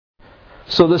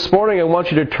So this morning I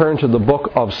want you to turn to the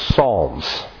book of Psalms.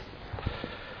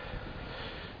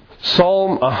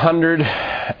 Psalm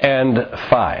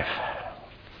 105.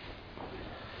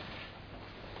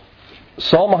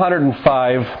 Psalm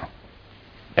 105,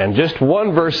 and just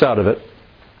one verse out of it,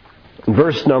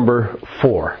 verse number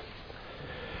 4.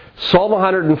 Psalm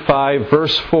 105,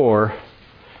 verse 4,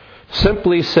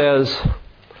 simply says,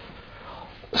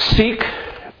 "Seek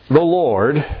the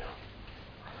Lord."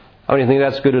 How many think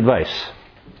that's good advice?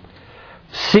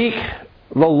 Seek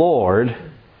the Lord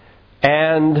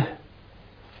and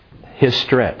His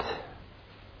strength.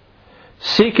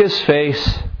 Seek His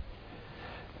face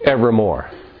evermore.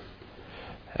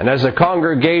 And as a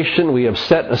congregation, we have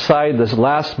set aside this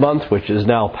last month, which is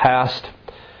now past,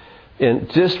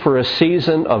 just for a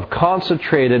season of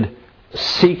concentrated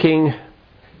seeking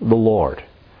the Lord.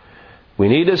 We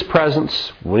need His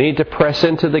presence. We need to press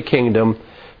into the kingdom,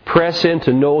 press in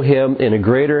to know Him in a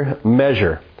greater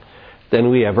measure than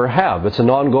we ever have. It's an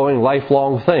ongoing,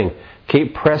 lifelong thing.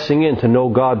 Keep pressing in to know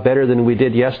God better than we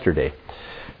did yesterday.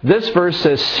 This verse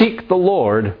says, "Seek the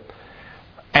Lord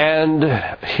and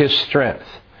His strength."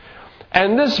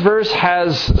 And this verse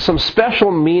has some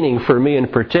special meaning for me in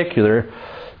particular,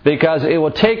 because it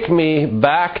will take me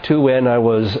back to when I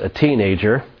was a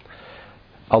teenager,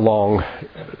 a long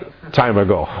time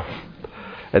ago.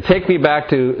 It take me back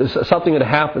to something that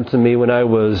happened to me when I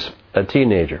was a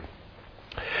teenager.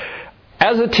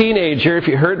 As a teenager, if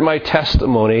you heard my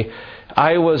testimony,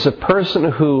 I was a person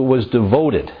who was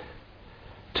devoted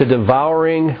to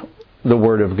devouring the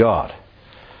Word of God.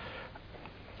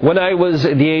 When I was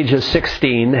at the age of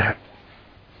 16,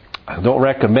 I don't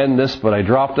recommend this, but I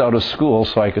dropped out of school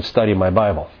so I could study my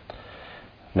Bible.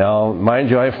 Now,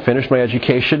 mind you, I've finished my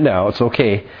education now. It's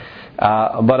okay.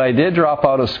 But I did drop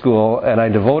out of school, and I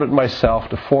devoted myself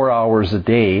to 4 hours a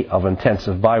day of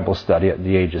intensive Bible study at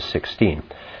the age of 16.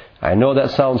 I know that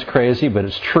sounds crazy, but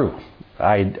it's true.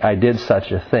 I did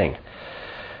such a thing.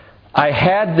 I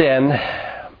had then,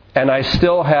 and I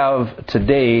still have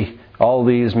today, all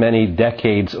these many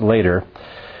decades later,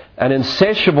 an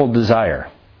insatiable desire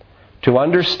to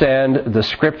understand the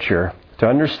Scripture, to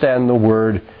understand the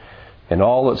Word in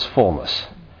all its fullness.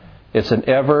 It's an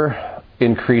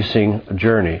ever-increasing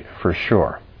journey, for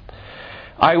sure.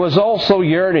 I was also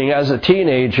yearning as a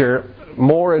teenager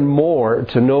more and more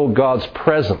to know God's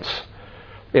presence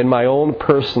in my own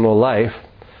personal life.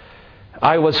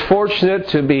 I was fortunate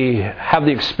to have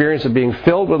the experience of being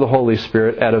filled with the Holy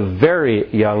Spirit at a very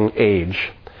young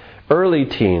age, early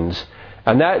teens,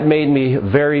 and that made me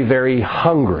very, very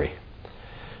hungry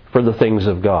for the things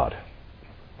of God.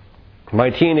 My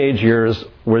teenage years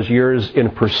was years in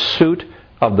pursuit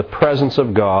of the presence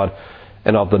of God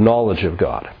and of the knowledge of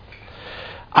God.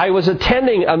 I was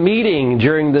attending a meeting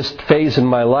during this phase in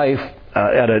my life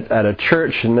at a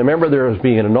church, and I remember there was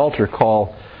being an altar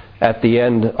call at the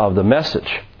end of the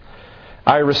message.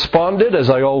 I responded, as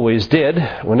I always did.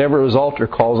 Whenever it was altar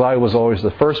calls, I was always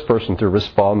the first person to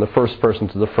respond, the first person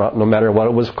to the front, no matter what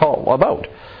it was called about.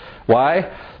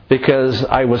 Why? Because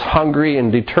I was hungry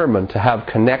and determined to have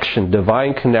connection,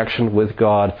 divine connection with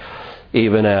God,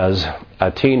 even as a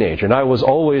teenager. And I was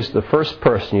always the first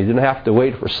person. You didn't have to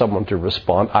wait for someone to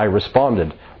respond. I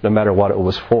responded, no matter what it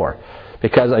was for,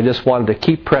 because I just wanted to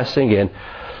keep pressing in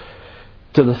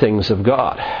to the things of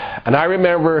God. And I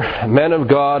remember men of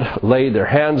God laid their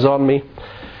hands on me,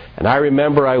 and I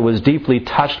remember I was deeply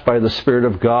touched by the Spirit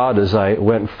of God as I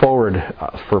went forward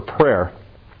for prayer.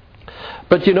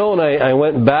 But you know, and I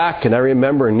went back, and I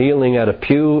remember kneeling at a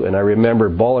pew, and I remember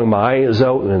bawling my eyes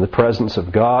out in the presence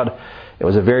of God. It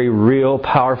was a very real,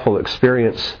 powerful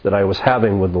experience that I was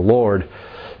having with the Lord.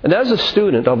 And as a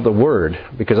student of the Word,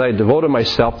 because I devoted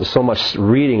myself to so much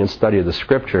reading and study of the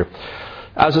Scripture,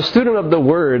 as a student of the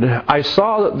Word, I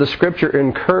saw that the Scripture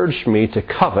encouraged me to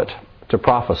covet to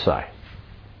prophesy.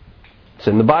 It's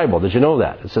in the Bible. Did you know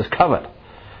that? It says covet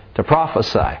to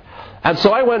prophesy. And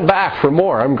so I went back for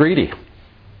more. I'm greedy.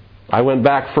 I went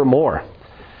back for more.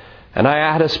 And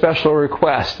I had a special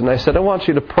request. And I said, I want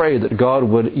you to pray that God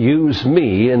would use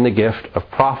me in the gift of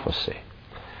prophecy.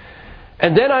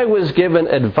 And then I was given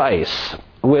advice,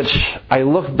 which I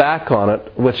look back on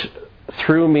it, which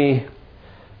threw me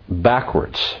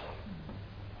backwards.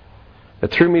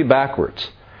 It threw me backwards.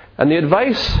 And the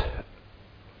advice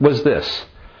was this: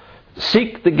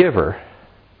 seek the giver,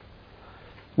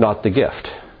 not the gift.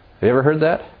 Have you ever heard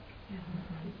that?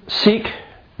 Seek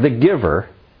the giver,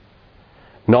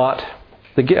 not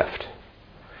the gift.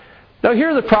 Now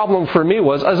here the problem for me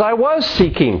was, as I was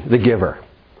seeking the giver,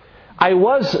 I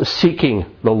was seeking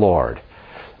the Lord.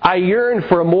 I yearned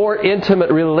for a more intimate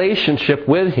relationship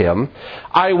with Him.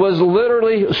 I was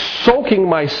literally soaking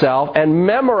myself and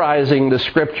memorizing the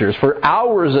Scriptures for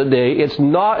hours a day. It's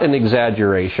not an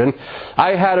exaggeration.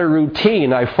 I had a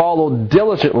routine I followed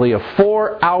diligently of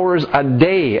 4 hours a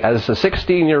day as a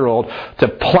 16-year-old to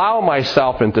plow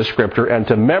myself into Scripture and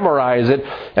to memorize it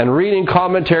and reading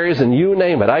commentaries and you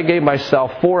name it. I gave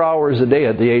myself 4 hours a day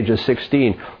at the age of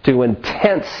 16 to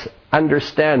intense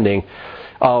understanding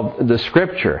of the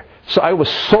Scripture. So I was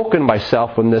soaking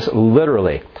myself in this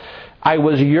literally. I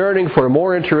was yearning for a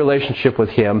more intimate relationship with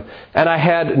Him, and I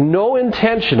had no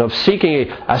intention of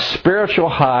seeking a spiritual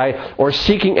high or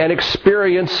seeking an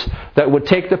experience that would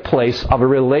take the place of a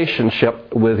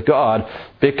relationship with God,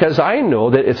 because I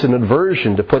know that it's an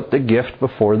aversion to put the gift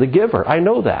before the giver. I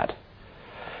know that.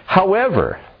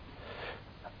 However,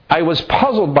 I was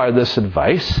puzzled by this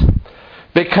advice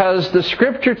because the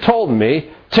Scripture told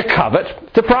me to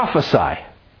covet, to prophesy.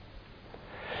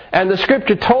 And the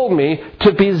Scripture told me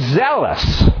to be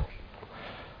zealous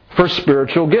for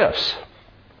spiritual gifts.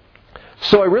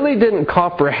 So I really didn't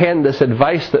comprehend this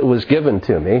advice that was given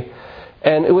to me.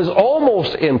 And it was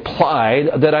almost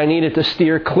implied that I needed to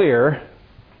steer clear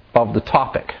of the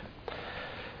topic.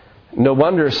 No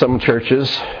wonder some churches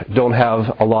don't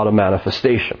have a lot of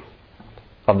manifestation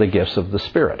of the gifts of the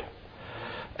Spirit.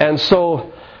 And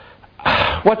so,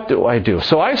 what do I do?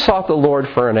 So I sought the Lord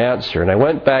for an answer, and I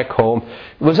went back home.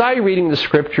 Was I reading the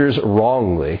Scriptures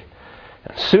wrongly?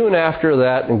 And soon after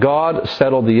that, God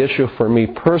settled the issue for me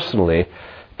personally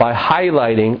by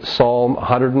highlighting Psalm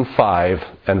 105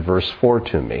 and verse 4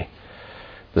 to me.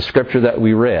 The Scripture that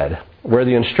we read, where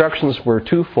the instructions were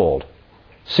twofold.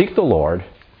 Seek the Lord,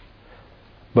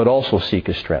 but also seek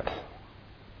His strength.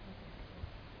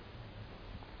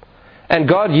 And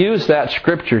God used that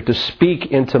Scripture to speak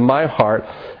into my heart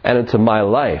and into my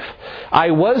life.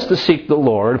 I was to seek the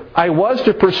Lord. I was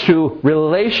to pursue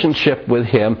relationship with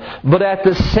Him. But at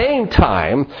the same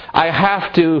time, I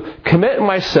have to commit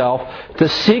myself to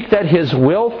seek that His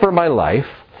will for my life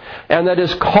and that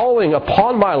His calling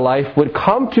upon my life would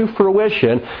come to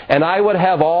fruition, and I would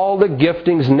have all the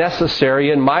giftings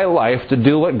necessary in my life to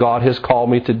do what God has called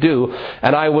me to do.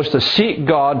 And I was to seek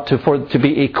God to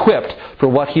be equipped for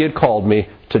what He had called me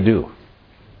to do.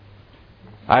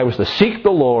 I was to seek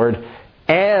the Lord,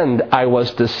 and I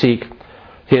was to seek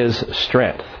His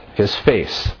strength, His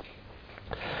face.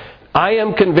 I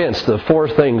am convinced of 4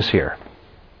 things here.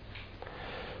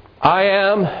 I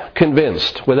am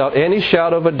convinced, without any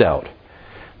shadow of a doubt,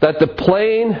 that the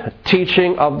plain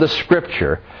teaching of the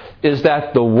Scripture is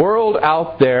that the world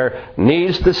out there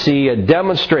needs to see a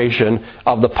demonstration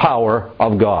of the power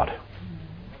of God.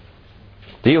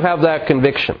 Do you have that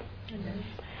conviction?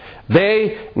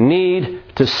 They need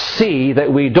to see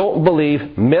that we don't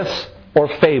believe myths or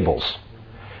fables.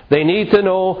 They need to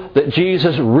know that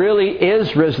Jesus really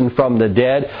is risen from the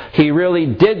dead. He really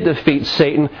did defeat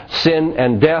Satan, sin,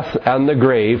 and death, and the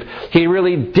grave. He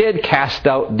really did cast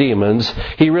out demons.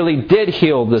 He really did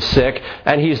heal the sick.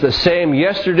 And He's the same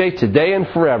yesterday, today, and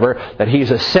forever. That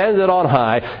He's ascended on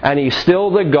high. And He's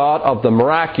still the God of the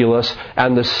miraculous.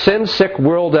 And the sin-sick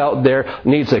world out there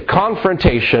needs a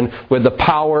confrontation with the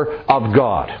power of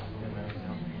God.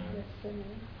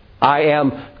 I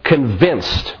am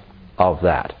convinced of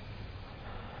that.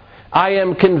 I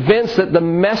am convinced that the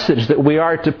message that we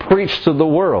are to preach to the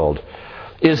world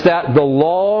is that the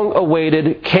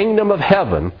long-awaited kingdom of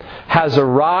heaven has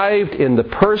arrived in the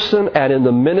person and in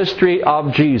the ministry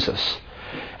of Jesus.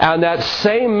 And that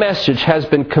same message has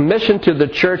been commissioned to the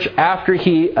church after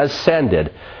He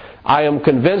ascended. I am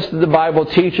convinced that the Bible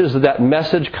teaches that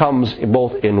message comes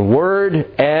both in word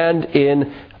and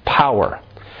in power.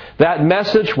 That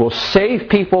message will save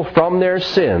people from their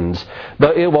sins,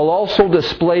 but it will also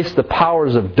displace the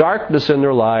powers of darkness in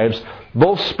their lives,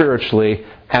 both spiritually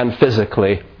and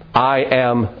physically. I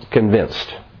am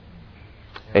convinced.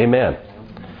 Amen.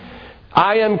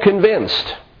 I am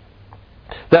convinced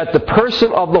that the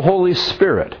person of the Holy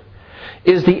Spirit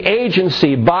is the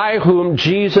agency by whom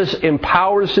Jesus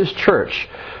empowers His church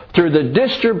through the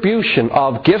distribution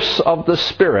of gifts of the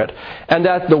Spirit, and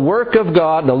that the work of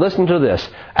God, now listen to this,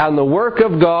 and the work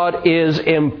of God is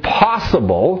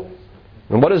impossible.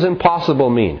 And what does impossible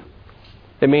mean?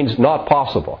 It means not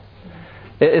possible.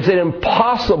 It's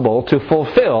impossible to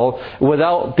fulfill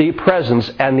without the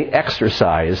presence and the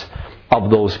exercise of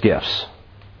those gifts.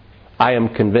 I am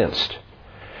convinced.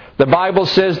 The Bible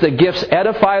says the gifts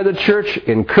edify the church,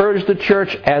 encourage the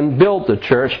church, and build the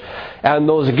church. And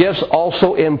those gifts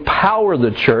also empower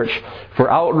the church for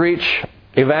outreach,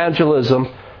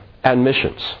 evangelism, and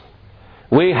missions.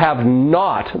 We have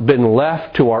not been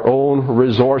left to our own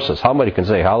resources. How many can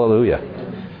say hallelujah?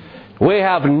 We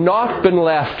have not been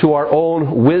left to our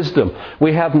own wisdom.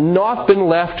 We have not been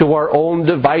left to our own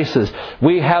devices.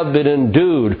 We have been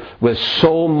endued with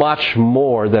so much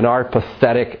more than our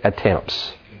pathetic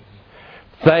attempts.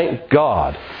 Thank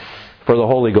God for the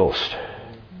Holy Ghost.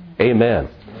 Amen.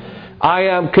 I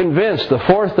am convinced, the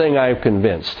fourth thing I am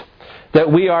convinced,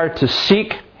 that we are to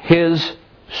seek His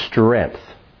strength.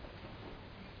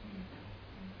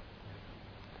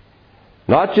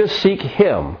 Not just seek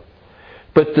Him,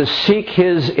 but to seek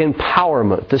His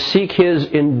empowerment, to seek His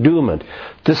endowment,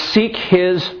 to seek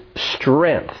His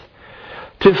strength.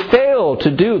 To fail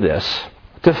to do this,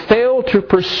 to fail to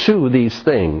pursue these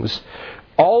things,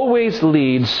 always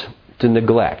leads to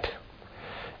neglect,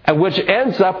 and which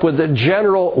ends up with the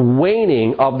general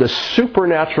waning of the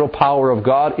supernatural power of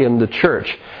God in the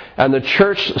church. And the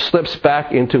church slips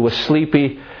back into a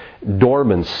sleepy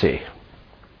dormancy.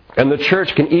 And the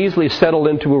church can easily settle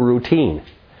into a routine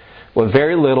with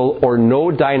very little or no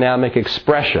dynamic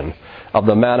expression of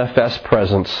the manifest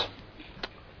presence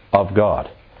of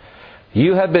God.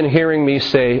 You have been hearing me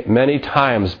say many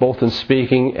times, both in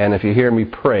speaking and if you hear me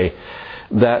pray,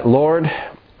 that, Lord,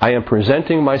 I am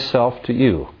presenting myself to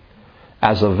you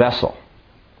as a vessel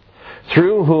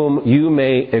through whom you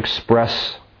may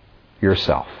express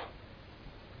yourself.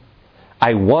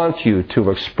 I want you to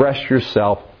express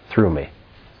yourself through me.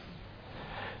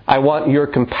 I want your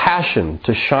compassion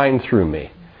to shine through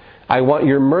me. I want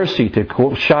your mercy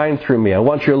to shine through me. I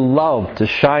want your love to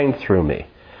shine through me.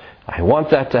 I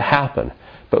want that to happen.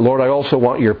 But Lord, I also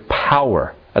want your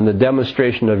power and the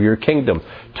demonstration of your kingdom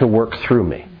to work through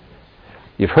me.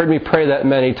 You've heard me pray that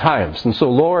many times. And so,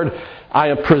 Lord, I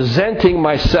am presenting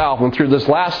myself, and through this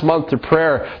last month of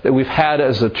prayer that we've had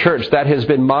as a church, that has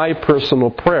been my personal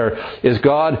prayer, is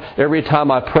God, every time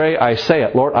I pray, I say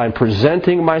it, Lord, I'm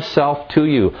presenting myself to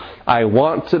you. I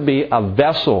want to be a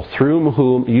vessel through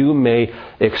whom you may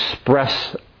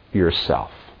express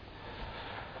yourself.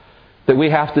 That we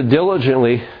have to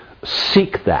diligently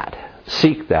seek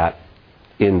that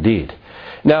indeed.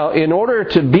 Now, in order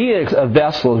to be a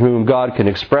vessel in whom God can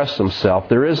express Himself,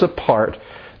 there is a part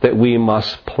that we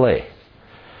must play.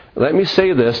 Let me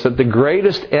say this, that the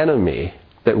greatest enemy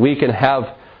that we can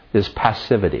have is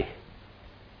passivity.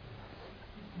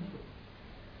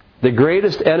 The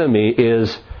greatest enemy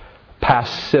is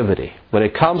passivity. When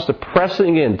it comes to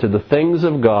pressing into the things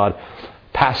of God,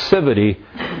 passivity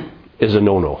is a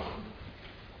no-no.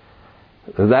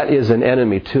 That is an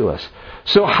enemy to us.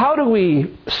 So how do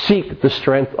we seek the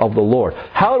strength of the Lord?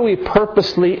 How do we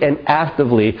purposely and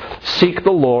actively seek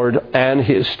the Lord and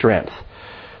His strength?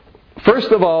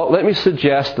 First of all, let me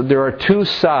suggest that there are two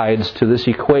sides to this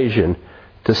equation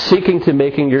to seeking to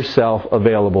making yourself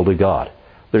available to God.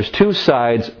 There's two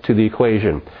sides to the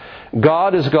equation.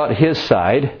 God has got His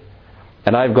side,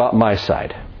 and I've got my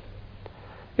side.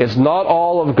 It's not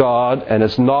all of God, and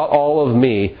it's not all of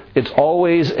me. It's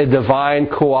always a divine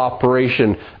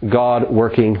cooperation, God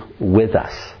working with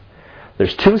us.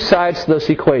 There's two sides to this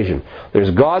equation.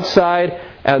 There's God's side,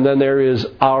 and then there is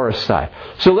our side.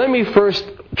 So let me first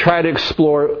try to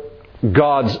explore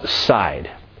God's side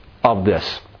of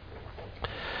this.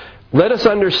 Let us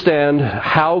understand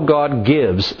how God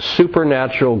gives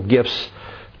supernatural gifts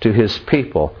to His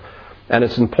people, and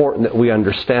it's important that we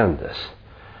understand this.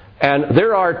 And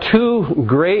there are two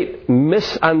great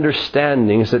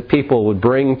misunderstandings that people would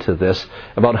bring to this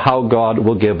about how God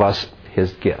will give us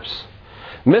His gifts.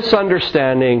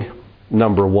 Misunderstanding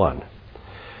number one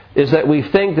is that we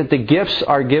think that the gifts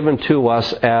are given to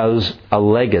us as a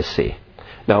legacy.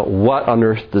 Now, what on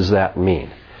earth does that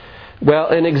mean? Well,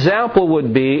 an example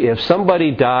would be if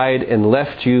somebody died and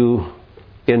left you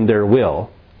in their will,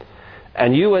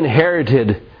 and you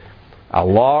inherited a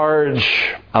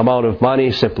large amount of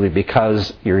money simply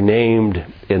because you're named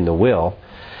in the will,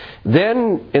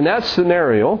 then in that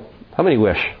scenario, how many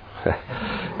wish?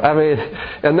 I mean,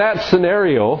 in that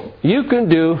scenario, you can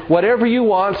do whatever you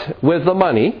want with the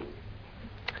money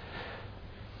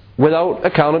without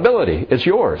accountability. It's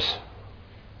yours.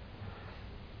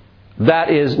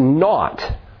 That is not,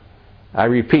 I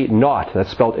repeat, not,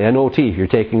 that's spelled N-O-T if you're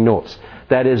taking notes.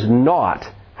 That is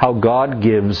not how God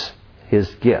gives His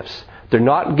gifts. They're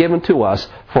not given to us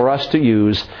for us to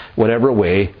use whatever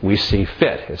way we see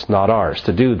fit. It's not ours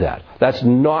to do that. That's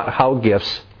not how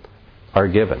gifts are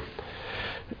given.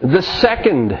 The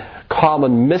second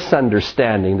common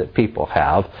misunderstanding that people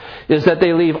have is that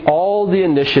they leave all the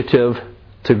initiative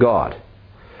to God.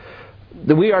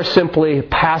 That we are simply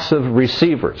passive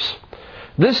receivers.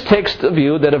 This takes the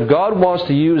view that if God wants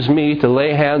to use me to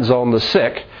lay hands on the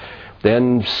sick,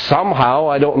 then somehow,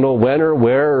 I don't know when or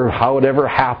where or how it ever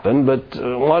happened, but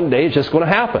one day it's just going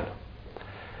to happen.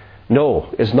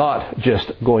 No, it's not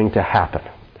just going to happen.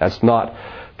 That's not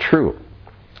true.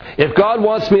 If God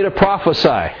wants me to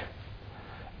prophesy,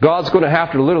 God's going to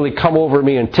have to literally come over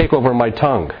me and take over my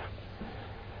tongue.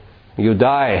 You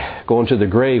die going to the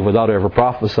grave without ever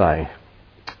prophesying,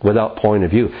 without point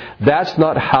of view. That's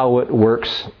not how it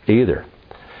works either.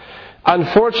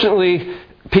 Unfortunately,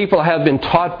 people have been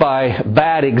taught by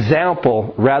bad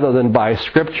example rather than by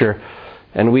Scripture.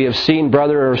 And we have seen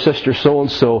brother or sister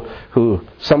so-and-so who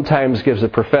sometimes gives a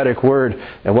prophetic word,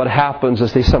 and what happens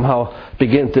is they somehow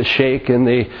begin to shake and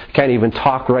they can't even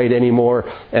talk right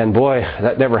anymore. And boy,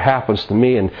 that never happens to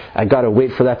me, and I got to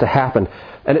wait for that to happen.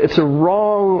 And it's a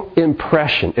wrong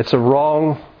impression. It's a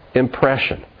wrong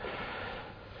impression.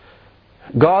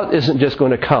 God isn't just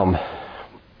going to come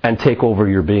and take over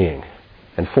your being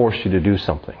and force you to do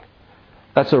something.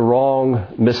 That's a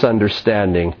wrong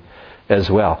misunderstanding as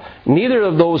well. Neither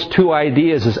of those two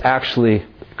ideas is actually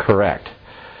correct.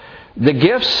 The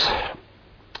gifts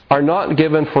are not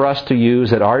given for us to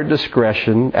use at our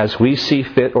discretion as we see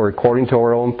fit or according to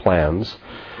our own plans.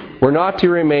 We're not to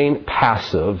remain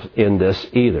passive in this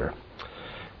either.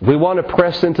 If we want to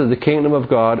press into the kingdom of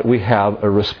God, we have a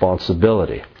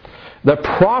responsibility. The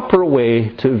proper way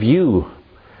to view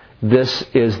this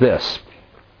is this.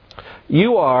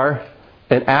 You are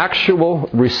an actual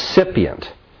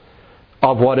recipient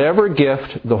of whatever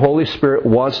gift the Holy Spirit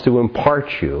wants to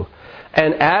impart you.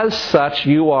 And as such,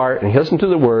 you are, and listen to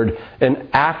the word, an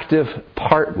active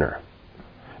partner.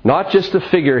 Not just a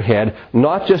figurehead,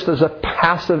 not just as a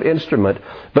passive instrument,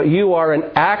 but you are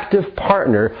an active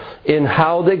partner in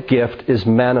how the gift is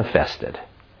manifested.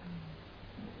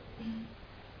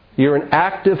 You're an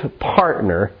active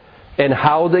partner in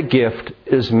how the gift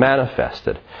is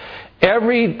manifested.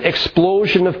 Every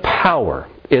explosion of power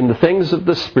in the things of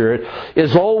the Spirit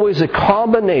is always a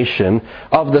combination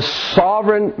of the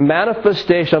sovereign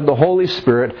manifestation of the Holy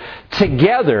Spirit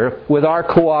together with our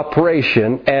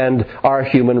cooperation and our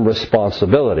human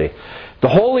responsibility. The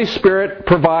Holy Spirit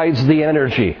provides the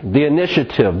energy, the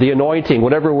initiative, the anointing,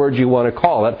 whatever word you want to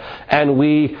call it, and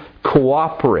we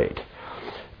cooperate.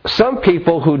 Some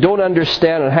people who don't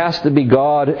understand it has to be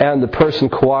God and the person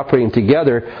cooperating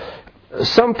together,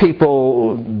 some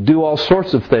people do all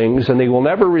sorts of things and they will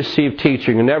never receive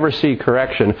teaching and never see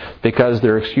correction because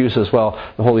their excuse is, well,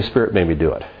 the Holy Spirit made me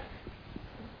do it.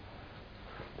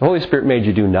 The Holy Spirit made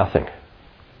you do nothing.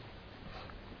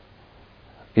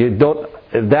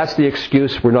 That's the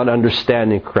excuse. We're not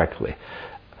understanding correctly.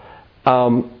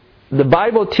 The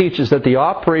Bible teaches that the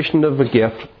operation of a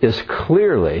gift is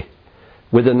clearly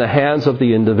within the hands of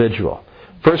the individual.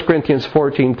 1 Corinthians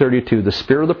 14:32, the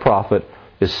spirit of the prophet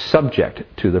is subject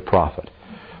to the prophet.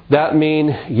 That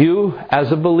means you,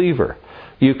 as a believer,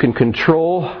 you can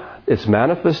control its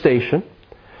manifestation,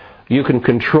 you can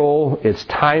control its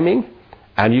timing,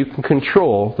 and you can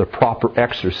control the proper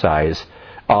exercise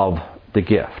of the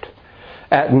gift.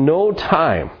 At no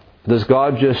time does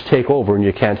God just take over and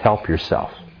you can't help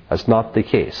yourself. That's not the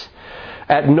case.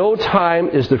 At no time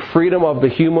is the freedom of the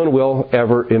human will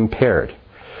ever impaired.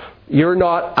 You're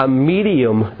not a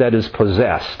medium that is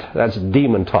possessed. That's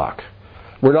demon talk.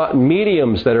 We're not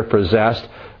mediums that are possessed.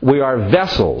 We are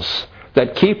vessels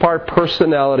that keep our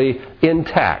personality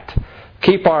intact,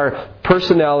 keep our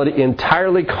personality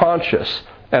entirely conscious,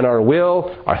 and our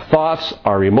will, our thoughts,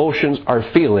 our emotions, our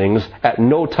feelings at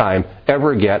no time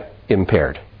ever get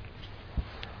impaired.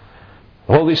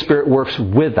 The Holy Spirit works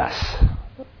with us.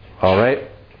 All right?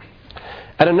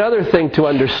 And another thing to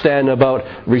understand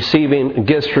about receiving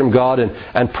gifts from God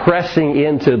and pressing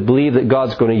in to believe that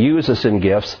God's going to use us in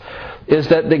gifts is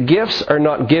that the gifts are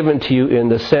not given to you in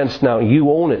the sense now you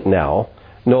own it now.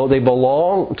 No, they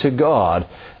belong to God,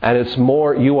 and it's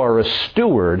more you are a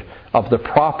steward of the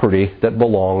property that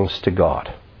belongs to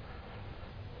God.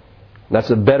 That's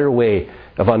a better way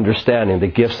of understanding the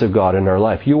gifts of God in our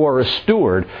life. You are a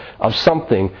steward of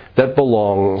something that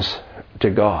belongs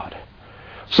to God.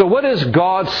 So what is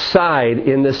God's side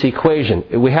in this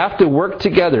equation? We have to work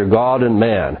together, God and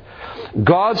man.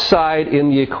 God's side in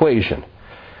the equation.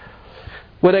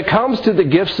 When it comes to the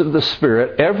gifts of the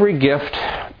Spirit, every gift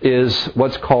is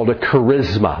what's called a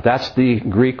charisma. That's the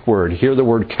Greek word. Hear the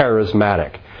word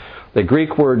charismatic. The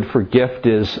Greek word for gift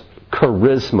is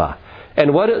charisma.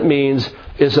 And what it means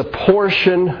is a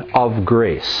portion of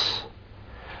grace.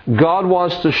 God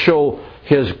wants to show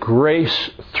His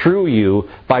grace through you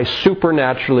by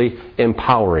supernaturally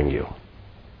empowering you.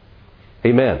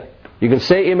 Amen. You can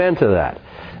say amen to that.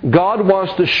 God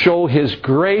wants to show His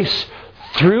grace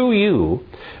through you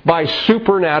by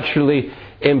supernaturally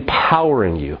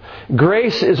empowering you.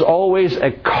 Grace is always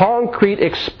a concrete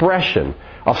expression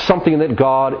of something that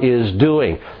God is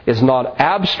doing. It's not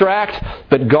abstract,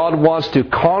 but God wants to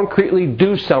concretely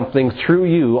do something through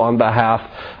you on behalf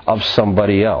of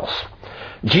somebody else.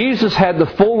 Jesus had the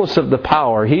fullness of the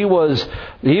power. He was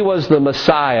the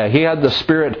Messiah. He had the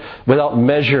Spirit without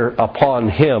measure upon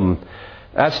Him.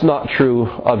 That's not true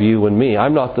of you and me.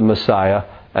 I'm not the Messiah,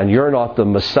 and you're not the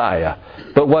Messiah.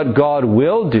 But what God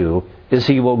will do is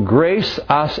He will grace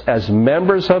us as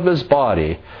members of His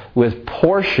body with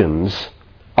portions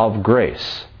of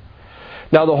grace.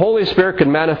 Now, the Holy Spirit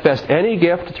can manifest any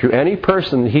gift through any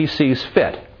person that He sees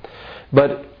fit.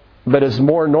 But it's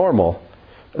more normal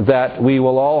that we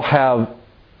will all have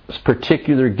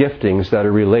particular giftings that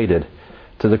are related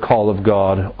to the call of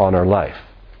God on our life.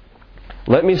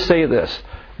 Let me say this.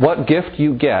 What gift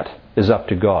you get is up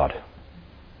to God.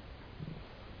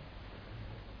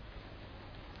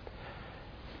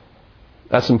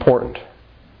 That's important.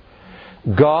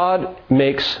 God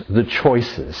makes the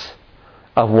choices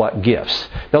of what gifts.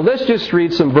 Now let's just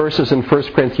read some verses in 1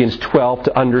 Corinthians 12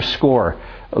 to underscore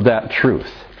that truth.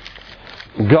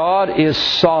 God is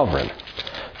sovereign.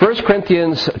 1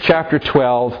 Corinthians chapter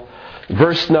 12,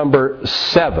 verse number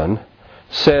 7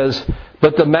 says,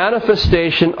 "But the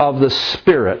manifestation of the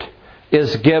Spirit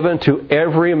is given to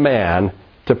every man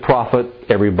to profit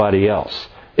everybody else."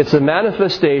 It's a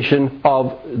manifestation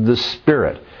of the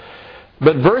Spirit.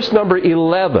 But verse number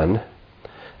 11,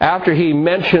 after he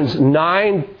mentions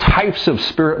 9 types of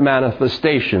Spirit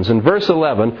manifestations, in verse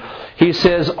 11, he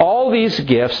says, "All these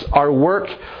gifts are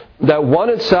worked that one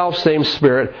and self same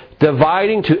Spirit,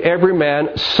 dividing to every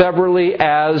man severally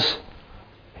as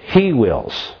He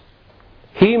wills."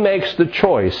 He makes the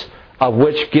choice of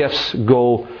which gifts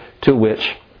go to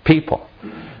which people.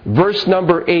 Verse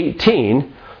number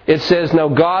 18, it says, "Now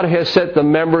God has set the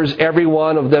members, every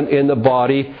one of them in the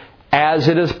body, as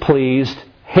it has pleased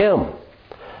Him."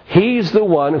 He's the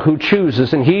one who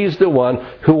chooses, and He's the one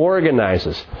who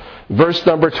organizes. Verse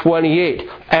number 28,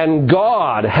 "And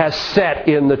God has set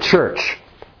in the church."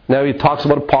 Now he talks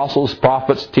about apostles,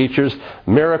 prophets, teachers,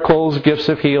 miracles, gifts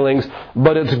of healings,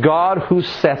 but it's God who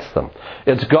sets them.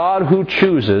 It's God who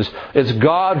chooses. It's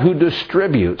God who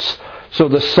distributes. So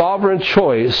the sovereign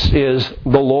choice is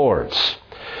the Lord's.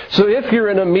 So if you're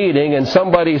in a meeting and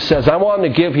somebody says, "I want to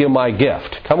give you my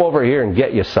gift. Come over here and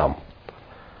get you some."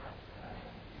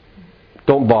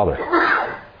 Don't bother.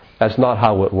 That's not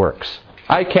how it works.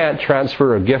 I can't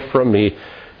transfer a gift from me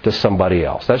to somebody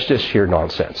else. That's just sheer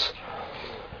nonsense.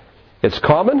 It's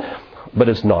common, but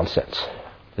it's nonsense.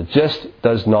 It just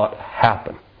does not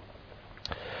happen.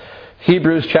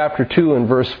 Hebrews chapter 2 and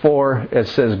verse 4, it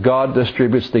says, "God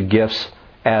distributes the gifts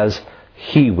as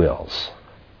He wills."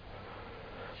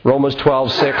 Romans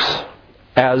 12:6,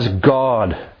 "As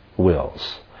God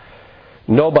wills."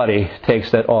 Nobody takes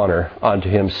that honor unto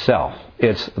himself.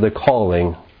 It's the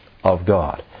calling of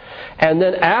God. And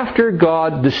then after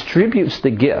God distributes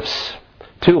the gifts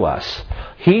to us,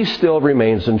 He still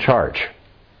remains in charge.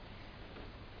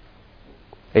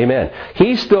 Amen.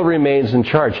 He still remains in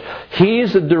charge.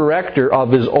 He's the director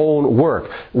of His own work.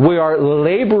 We are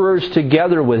laborers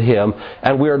together with Him,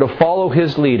 and we are to follow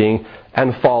His leading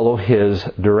and follow His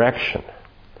direction.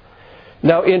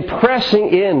 Now, in pressing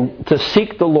in to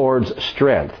seek the Lord's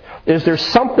strength, is there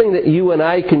something that you and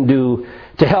I can do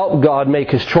to help God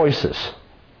make His choices?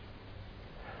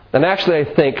 And actually, I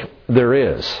think there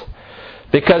is.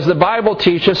 Because the Bible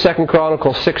teaches, 2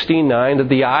 Chronicles 16:9, that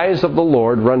the eyes of the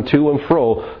Lord run to and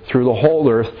fro through the whole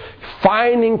earth,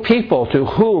 finding people to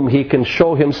whom He can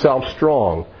show Himself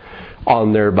strong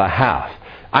on their behalf.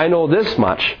 I know this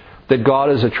much, that God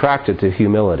is attracted to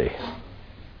humility.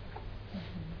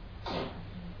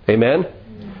 Amen?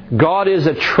 God is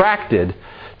attracted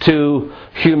to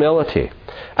humility.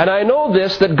 And I know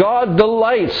this, that God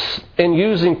delights in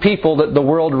using people that the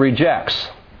world rejects.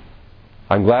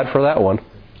 I'm glad for that one.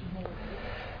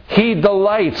 He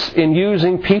delights in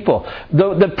using people.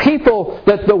 The people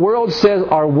that the world says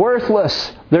are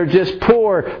worthless, they're just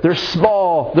poor, they're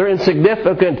small, they're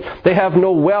insignificant, they have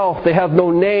no wealth, they have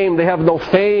no name, they have no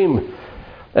fame.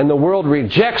 And the world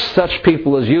rejects such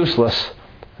people as useless.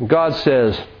 And God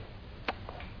says,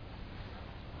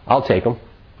 I'll take them.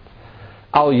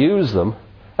 I'll use them.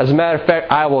 As a matter of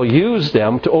fact, I will use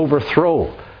them to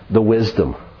overthrow the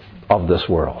wisdom of this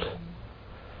world.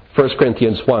 1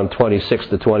 Corinthians 1, 26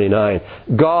 to 29.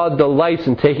 God delights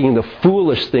in taking the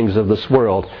foolish things of this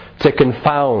world to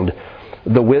confound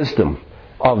the wisdom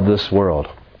of this world.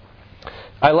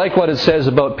 I like what it says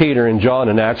about Peter and John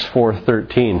in Acts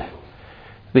 4:13.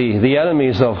 The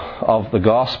enemies of the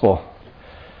gospel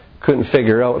couldn't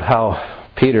figure out how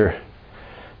Peter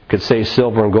could say,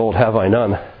 silver and gold have I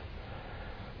none,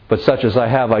 but such as I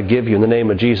have I give you. In the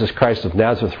name of Jesus Christ of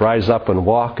Nazareth, rise up and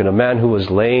walk. And a man who was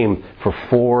lame for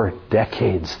 4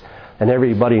 decades, and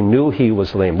everybody knew he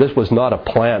was lame. This was not a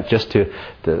plant just to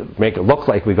make it look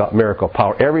like we got miracle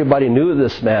power. Everybody knew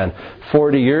this man.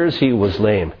 40 years he was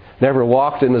lame. Never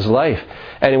walked in his life.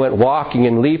 And he went walking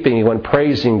and leaping. He went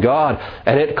praising God.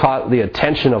 And it caught the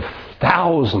attention of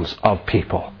thousands of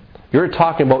people. You're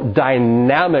talking about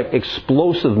dynamic,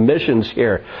 explosive missions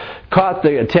here. Caught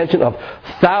the attention of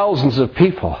thousands of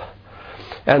people.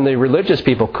 And the religious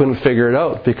people couldn't figure it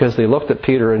out because they looked at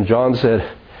Peter and John and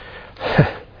said,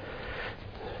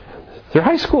 they're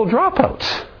high school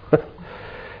dropouts.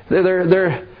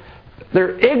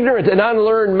 They're ignorant and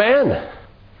unlearned men.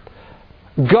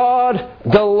 God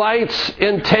delights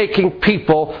in taking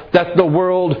people that the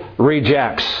world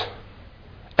rejects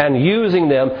and using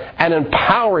them and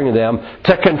empowering them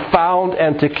to confound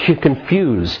and to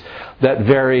confuse that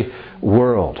very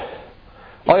world.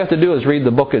 All you have to do is read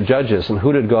the book of Judges, and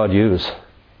who did God use?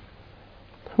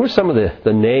 Who are some of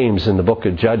the names in the book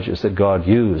of Judges that God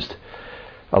used?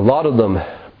 A lot of them,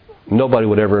 nobody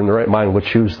would ever in their right mind would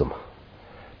choose them.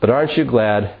 But aren't you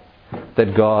glad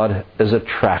that God is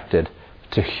attracted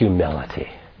to humility?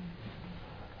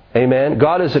 Amen?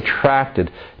 God is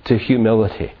attracted to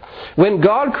humility. When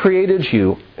God created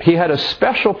you, He had a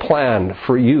special plan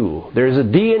for you. There's a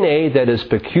DNA that is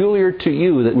peculiar to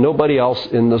you that nobody else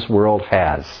in this world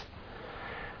has.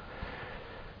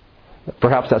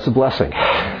 Perhaps that's a blessing.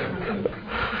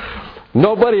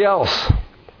 Nobody else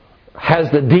has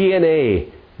the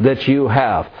DNA that you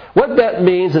have. What that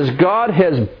means is God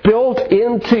has built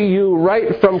into you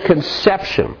right from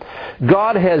conception.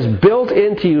 God has built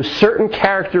into you certain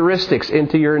characteristics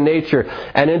into your nature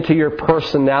and into your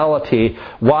personality.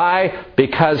 Why?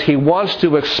 Because He wants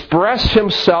to express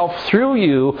Himself through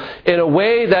you in a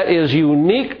way that is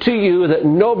unique to you that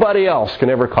nobody else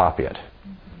can ever copy it.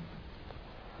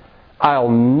 I'll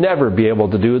never be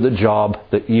able to do the job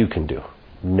that you can do.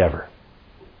 Never.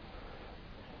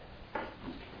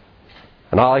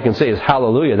 And all I can say is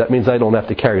hallelujah. That means I don't have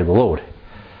to carry the load.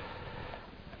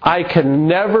 I can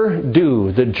never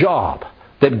do the job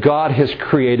that God has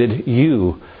created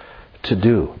you to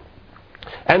do.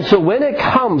 And so when it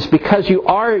comes, because you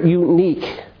are unique,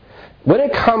 when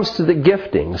it comes to the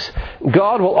giftings,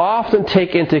 God will often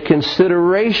take into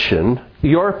consideration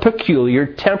your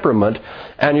peculiar temperament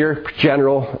and your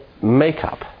general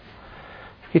makeup.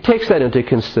 He takes that into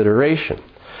consideration.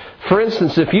 For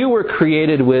instance, if you were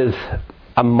created with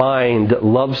a mind that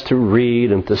loves to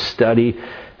read and to study,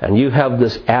 and you have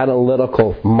this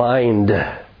analytical mind,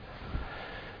 if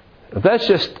that's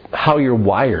just how you're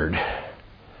wired,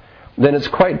 then it's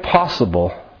quite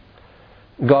possible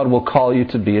God will call you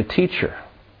to be a teacher.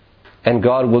 And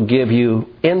God will give you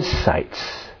insights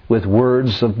with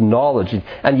words of knowledge.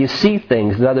 And you see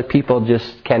things that other people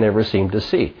just can't ever seem to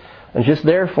see. And just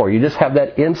therefore, you just have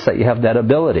that insight, you have that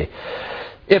ability.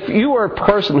 If you are a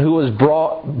person who was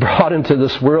brought into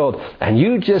this world and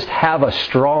you just have a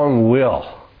strong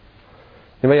will.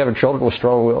 Anybody have children with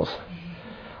strong wills?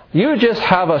 You just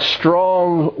have a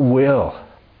strong will.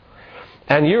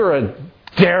 And you're a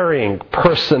daring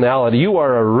personality. You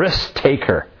are a risk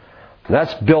taker. And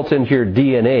that's built into your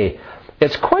DNA.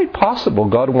 It's quite possible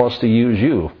God wants to use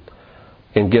you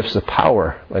in gifts of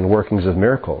power and workings of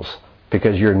miracles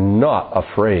because you're not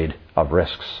afraid of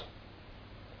risks.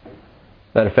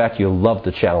 Matter of fact, you love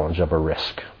the challenge of a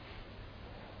risk.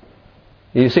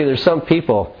 You see, there's some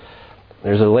people,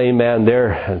 there's a lame man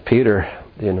there, and Peter,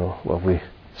 we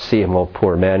see him, oh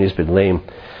poor man, he's been lame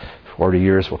 40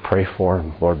 years, we'll pray for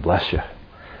him, Lord bless you.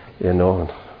 And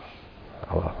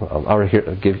I'll here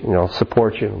to give,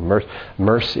 support you,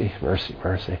 mercy.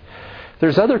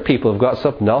 There's other people who've got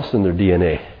something else in their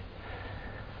DNA.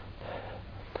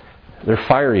 They're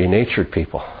fiery natured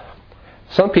people.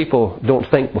 Some people don't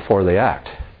think before they act.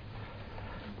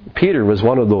 Peter was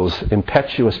one of those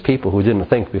impetuous people who didn't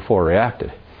think before he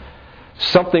acted.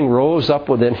 Something rose up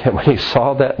within him when he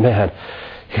saw that man.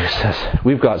 He says,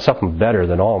 we've got something better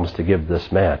than alms to give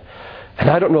this man. And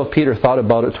I don't know if Peter thought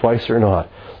about it twice or not,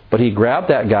 but he grabbed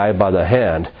that guy by the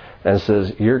hand and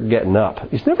says, you're getting up.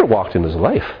 He's never walked in his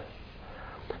life.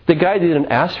 The guy didn't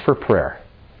ask for prayer.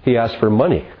 He asked for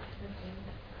money.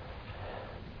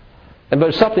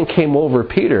 But something came over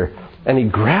Peter, and he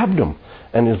grabbed him.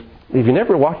 And if you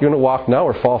never walk, you're going to walk now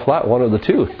or fall flat, one of the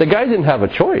two. The guy didn't have a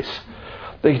choice.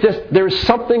 There's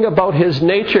something about his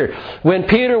nature. When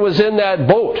Peter was in that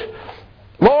boat,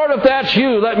 Lord, if that's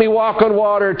you, let me walk on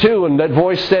water too. And that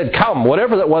voice said, come.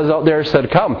 Whatever that was out there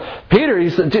said, come. Peter,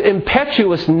 he's an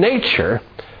impetuous nature.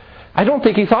 I don't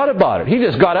think he thought about it. He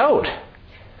just got out.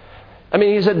 I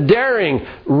mean, he's a daring,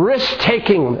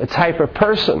 risk-taking type of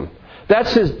person.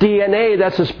 That's his DNA.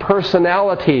 That's his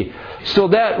personality. So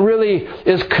that really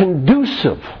is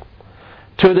conducive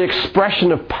to the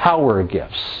expression of power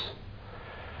gifts.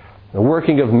 The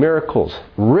working of miracles,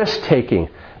 risk-taking,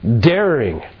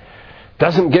 daring,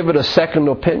 doesn't give it a second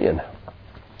opinion.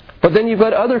 But then you've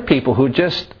got other people who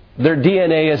just, their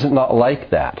DNA is not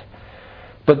like that.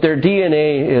 But their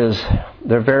DNA is,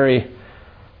 they're very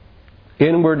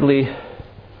inwardly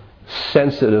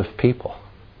sensitive people.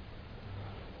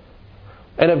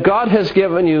 And if God has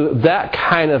given you that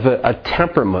kind of a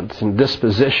temperament and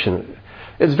disposition,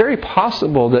 it's very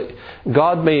possible that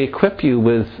God may equip you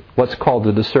with what's called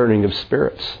the discerning of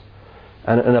spirits.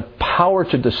 And a power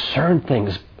to discern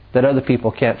things that other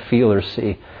people can't feel or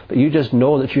see. But you just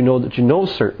know that you know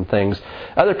certain things.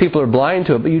 Other people are blind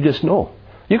to it, but you just know.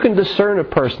 You can discern a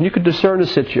person. You can discern a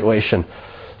situation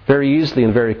very easily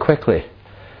and very quickly.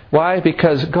 Why?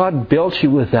 Because God built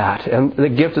you with that. And the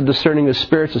gift of discerning of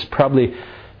spirits is probably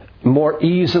more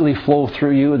easily flow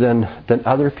through you than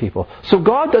other people. So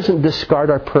God doesn't discard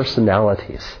our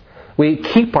personalities. We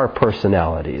keep our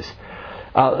personalities.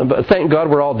 But thank God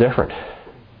we're all different.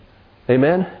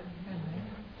 Amen?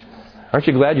 Aren't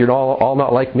you glad you're all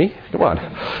not like me? Come on.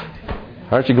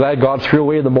 Aren't you glad God threw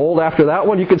away the mold after that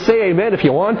one? You can say amen if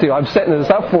you want to. I'm setting this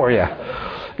up for you.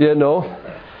 You know.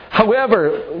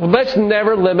 However, let's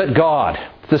never limit God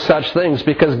to such things,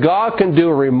 because God can do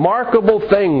remarkable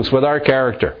things with our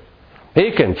character.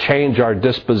 He can change our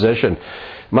disposition.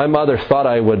 My mother thought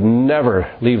I would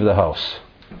never leave the house.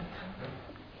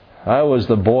 I was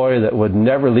the boy that would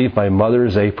never leave my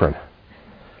mother's apron.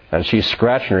 And she's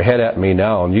scratching her head at me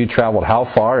now. And you traveled how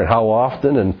far and how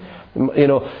often? And, you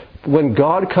know, when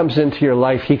God comes into your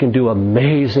life, He can do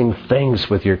amazing things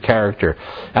with your character.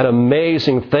 And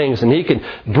amazing things. And He can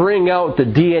bring out the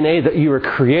DNA that you were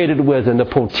created with and the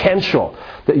potential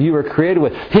that you were created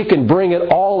with. He can bring it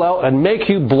all out and make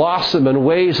you blossom in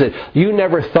ways that you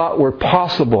never thought were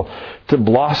possible to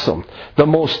blossom. The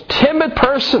most timid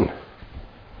person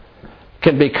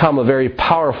can become a very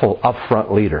powerful,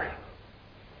 upfront leader.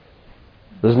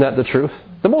 Isn't that the truth?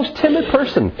 The most timid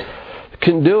person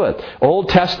can do it. Old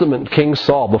Testament King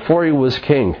Saul, before he was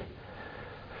king,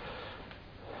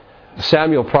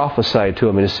 Samuel prophesied to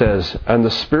him and he says, "And the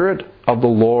Spirit of the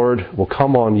Lord will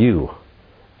come on you,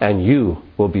 and you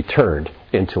will be turned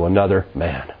into another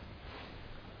man."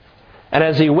 And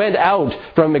as he went out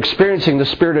from experiencing the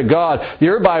Spirit of God,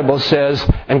 your Bible says,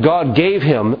 and God gave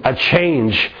him a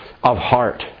change of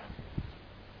heart.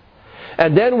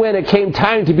 And then when it came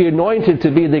time to be anointed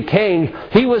to be the king,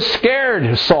 he was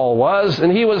scared, Saul was,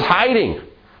 and he was hiding.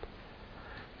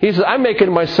 He said, "I'm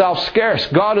making myself scarce.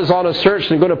 God is on a search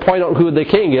and going to point out who the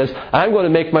king is. I'm going to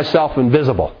make myself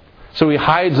invisible." So he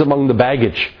hides among the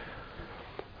baggage.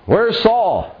 Where's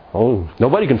Saul? Oh,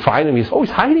 nobody can find him. He's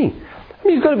hiding. I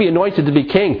mean, he's going to be anointed to be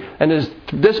king. And his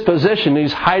disposition,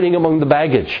 he's hiding among the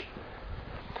baggage.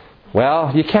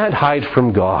 Well, you can't hide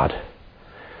from God.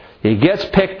 He gets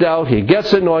picked out, he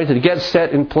gets anointed, he gets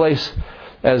set in place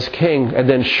as king, and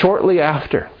then shortly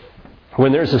after,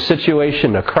 when there's a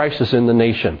situation, a crisis in the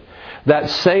nation, that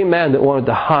same man that wanted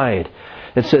to hide,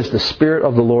 it says the Spirit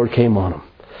of the Lord came on him,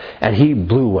 and he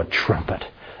blew a trumpet.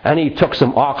 And he took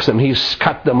some oxen, he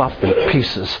cut them up in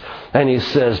pieces. And he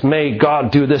says, "May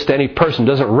God do this to any person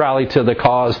who doesn't rally to the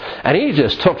cause." And he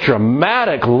just took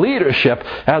dramatic leadership,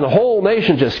 and the whole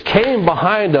nation just came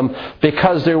behind him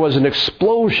because there was an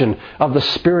explosion of the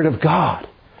Spirit of God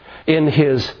in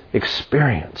his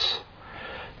experience.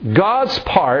 God's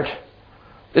part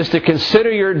is to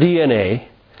consider your DNA.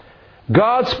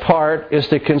 God's part is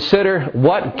to consider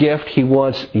what gift He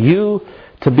wants you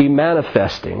to be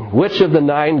manifesting. Which of the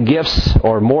 9 gifts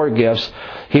or more gifts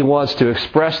He wants to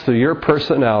express through your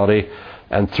personality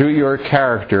and through your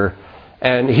character.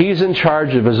 And He's in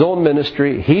charge of His own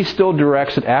ministry. He still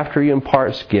directs it after He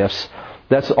imparts gifts.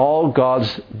 That's all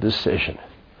God's decision.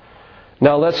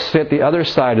 Now let's hit the other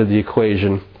side of the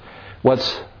equation.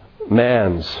 What's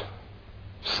man's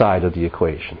side of the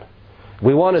equation?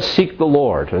 We want to seek the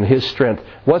Lord and His strength.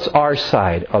 What's our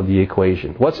side of the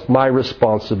equation? What's my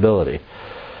responsibility?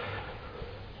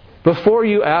 Before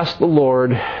you ask the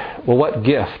Lord, well, what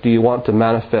gift do you want to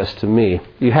manifest to me?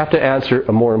 You have to answer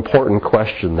a more important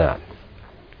question than that.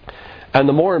 And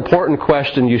the more important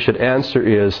question you should answer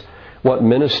is, what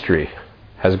ministry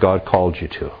has God called you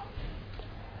to?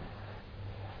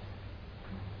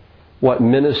 What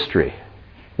ministry?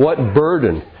 What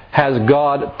burden has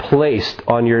God placed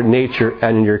on your nature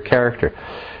and in your character?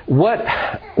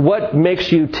 What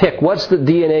makes you tick? What's the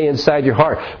DNA inside your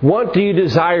heart? What do you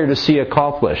desire to see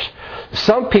accomplished?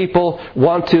 Some people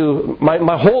want to,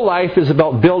 my whole life is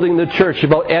about building the church,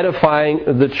 about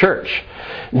edifying the church.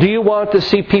 Do you want to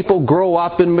see people grow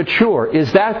up and mature?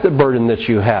 Is that the burden that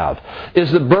you have?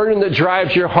 Is the burden that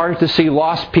drives your heart to see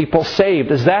lost people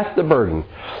saved? Is that the burden?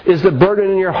 Is the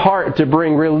burden in your heart to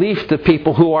bring relief to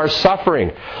people who are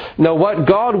suffering? Now, what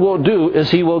God will do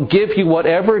is He will give you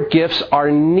whatever gifts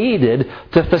are needed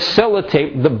to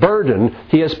facilitate the burden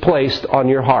He has placed on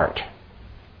your heart.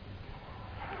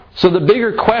 So the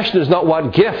bigger question is not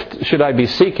what gift should I be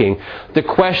seeking. The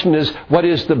question is, what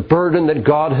is the burden that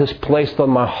God has placed on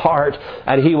my heart?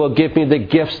 And He will give me the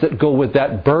gifts that go with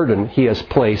that burden He has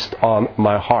placed on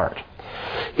my heart.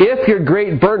 If your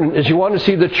great burden is you want to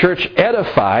see the church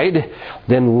edified,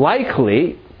 then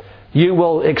likely you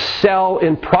will excel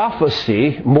in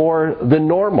prophecy more than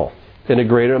normal in a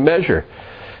greater measure.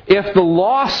 If the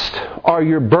lost are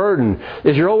your burden,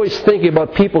 is you're always thinking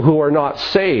about people who are not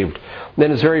saved,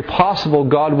 then it's very possible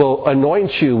God will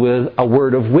anoint you with a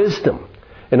word of wisdom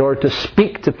in order to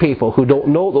speak to people who don't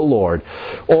know the Lord.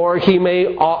 Or He may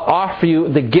offer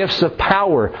you the gifts of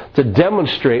power to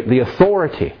demonstrate the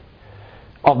authority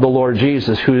of the Lord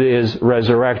Jesus, who is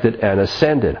resurrected and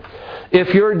ascended.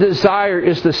 If your desire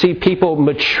is to see people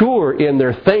mature in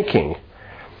their thinking,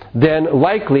 then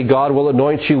likely God will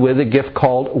anoint you with a gift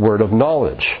called word of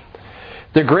knowledge.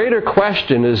 The greater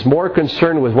question is more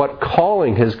concerned with what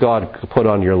calling has God put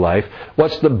on your life,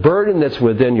 what's the burden that's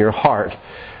within your heart,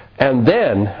 and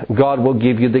then God will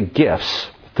give you the gifts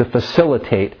to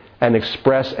facilitate and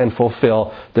express and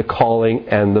fulfill the calling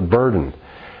and the burden.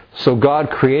 So God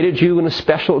created you in a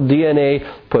special DNA,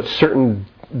 put certain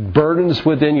burdens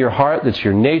within your heart. That's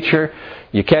your nature.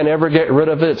 You can't ever get rid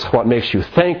of it. It's what makes you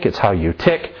think. It's how you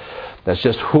tick. That's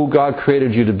just who God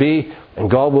created you to be. And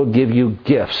God will give you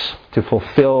gifts to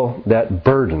fulfill that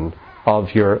burden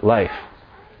of your life.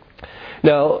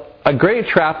 Now, a great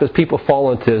trap that people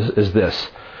fall into is this.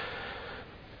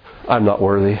 I'm not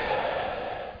worthy.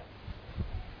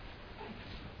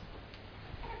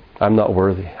 I'm not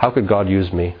worthy. How could God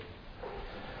use me?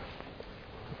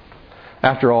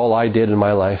 After all I did in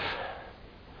my life.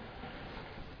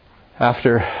 I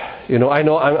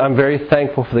know I'm very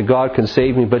thankful for that God can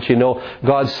save me, but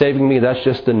God saving me, that's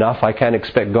just enough. I can't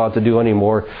expect God to do any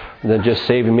more than just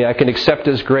saving me. I can accept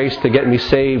His grace to get me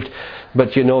saved,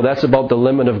 but that's about the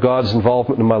limit of God's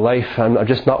involvement in my life. I'm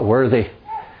just not worthy.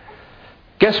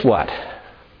 Guess what?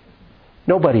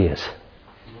 Nobody is.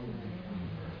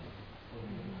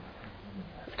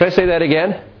 Can I say that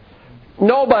again?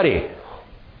 Nobody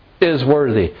is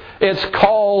worthy. It's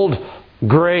called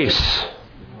grace.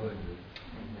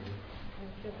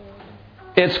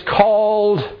 It's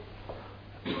called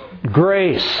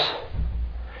grace.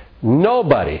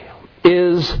 Nobody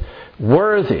is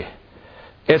worthy.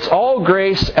 It's all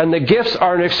grace, and the gifts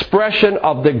are an expression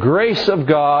of the grace of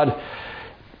God.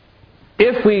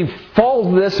 If we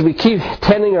fall to this, we keep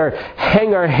hang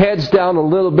our heads down a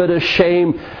little bit of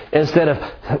shame instead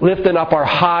of lifting up our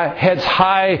heads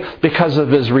high because of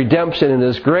His redemption and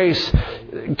His grace.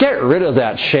 Get rid of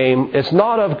that shame. It's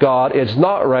not of God. It's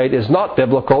not right. It's not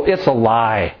biblical. It's a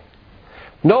lie.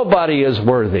 Nobody is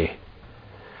worthy.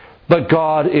 But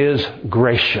God is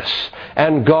gracious,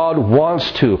 and God wants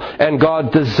to, and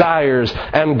God desires,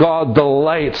 and God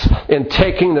delights in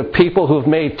taking the people who've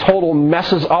made total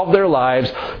messes of their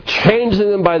lives, changing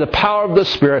them by the power of the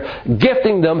Spirit,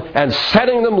 gifting them, and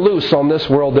setting them loose on this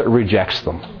world that rejects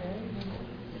them.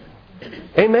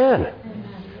 Amen.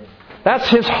 That's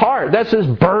His heart. That's His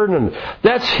burden.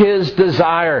 That's His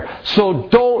desire. So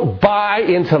don't buy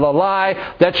into the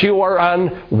lie that you are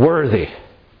unworthy.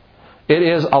 It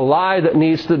is a lie that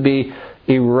needs to be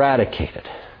eradicated.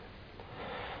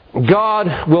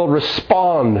 God will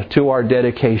respond to our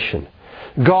dedication.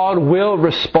 God will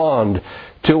respond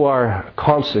to our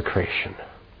consecration.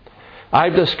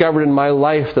 I've discovered in my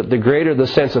life that the greater the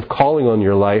sense of calling on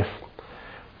your life,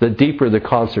 the deeper the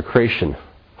consecration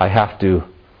I have to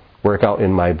work out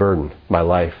in my burden, my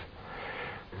life.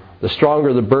 The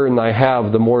stronger the burden I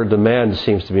have, the more demand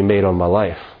seems to be made on my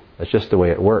life. That's just the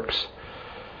way it works.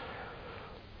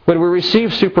 When we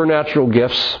receive supernatural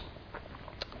gifts,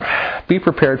 be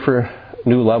prepared for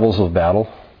new levels of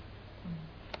battle.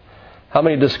 How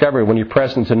many discover when you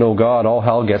press into know God, all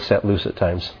hell gets set loose at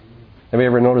times? Have you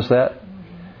ever noticed that?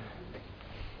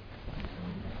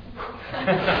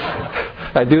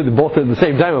 I do both at the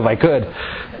same time if I could.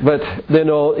 But,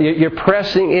 you're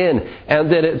pressing in,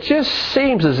 and then it just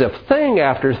seems as if thing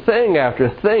after thing after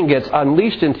thing gets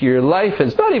unleashed into your life.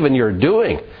 It's not even your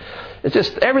doing. It's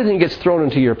just everything gets thrown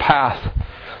into your path.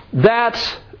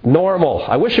 That's normal.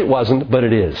 I wish it wasn't, but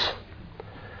it is.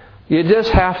 You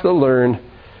just have to learn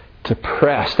to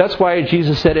press. That's why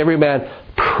Jesus said every man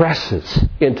presses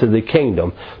into the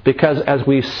kingdom. Because as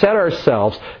we set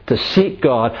ourselves to seek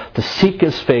God, to seek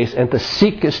His face, and to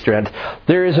seek His strength,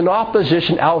 there is an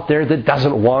opposition out there that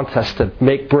doesn't want us to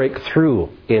break through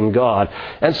in God.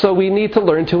 And so we need to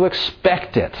learn to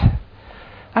expect it.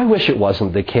 I wish it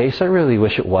wasn't the case. I really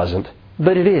wish it wasn't.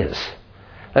 But it is.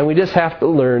 And we just have to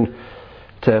learn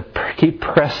to keep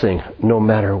pressing no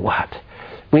matter what.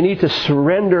 We need to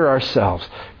surrender ourselves.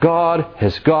 God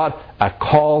has got a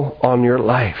call on your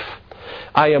life.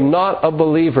 I am not a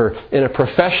believer in a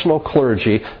professional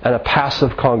clergy and a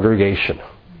passive congregation.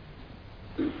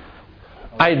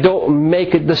 I don't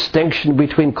make a distinction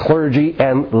between clergy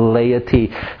and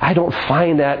laity. I don't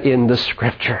find that in the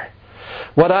Scripture.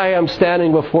 What I am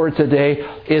standing before today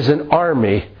is an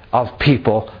army of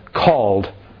people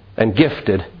called and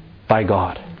gifted by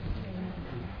God.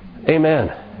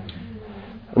 Amen.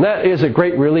 And that is a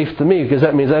great relief to me, because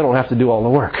that means I don't have to do all the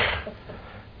work.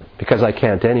 Because I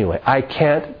can't anyway. I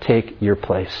can't take your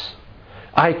place.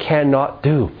 I cannot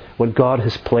do what God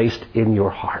has placed in your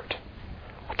heart.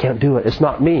 I can't do it. It's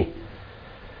not me.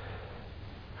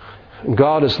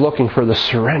 God is looking for the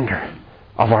surrender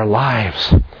of our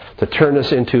lives to turn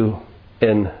us into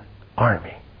an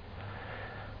army.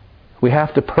 We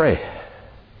have to pray.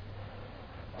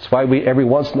 That's why every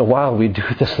once in a while we do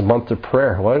this a month of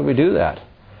prayer. Why do we do that?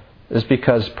 It's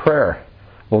because prayer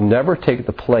will never take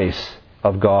the place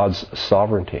of God's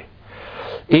sovereignty.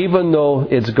 Even though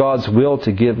it's God's will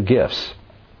to give gifts,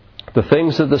 the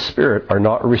things of the Spirit are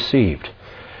not received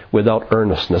without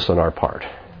earnestness on our part.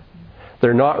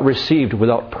 They're not received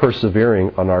without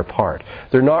persevering on our part.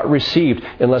 They're not received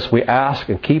unless we ask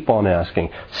and keep on asking,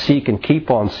 seek and keep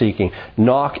on seeking,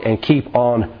 knock and keep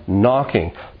on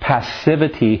knocking.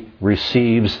 Passivity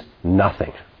receives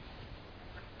nothing.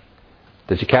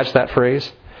 Did you catch that phrase?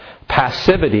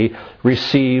 Passivity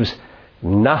receives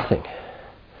nothing.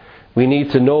 We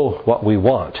need to know what we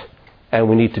want, and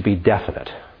we need to be definite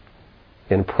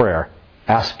in prayer,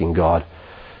 asking God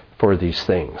for these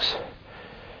things.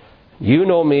 You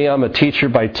know me, I'm a teacher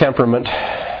by temperament,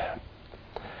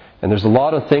 and there's a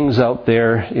lot of things out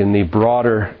there in the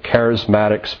broader,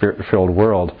 charismatic, Spirit-filled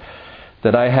world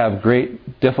that I have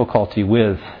great difficulty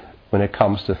with when it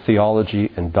comes to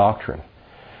theology and doctrine.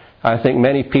 I think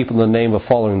many people in the name of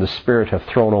following the Spirit have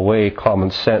thrown away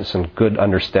common sense and good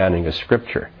understanding of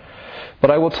Scripture. But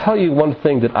I will tell you one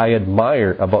thing that I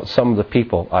admire about some of the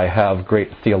people I have great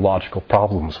theological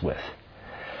problems with.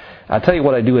 I'll tell you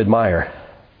what I do admire.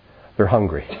 They're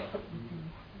hungry.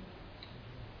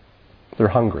 They're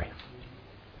hungry.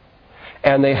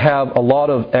 And they have a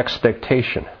lot of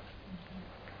expectation.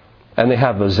 And they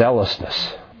have a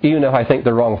zealousness. Even if I think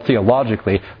they're wrong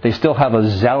theologically, they still have a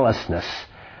zealousness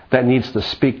that needs to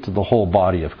speak to the whole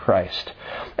body of Christ.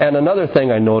 And another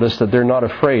thing I noticed, that they're not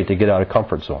afraid to get out of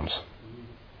comfort zones.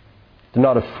 They're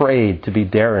not afraid to be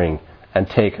daring and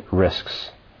take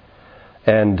risks.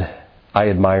 And I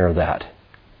admire that,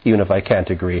 even if I can't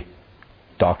agree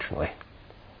doctrinally.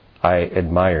 I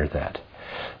admire that.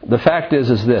 The fact is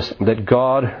this, that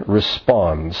God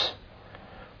responds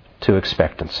to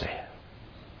expectancy.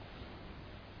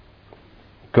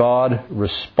 God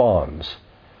responds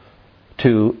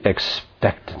to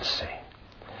expectancy.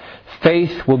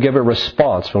 Faith will give a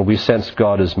response when we sense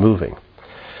God is moving.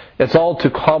 It's all too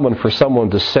common for someone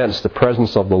to sense the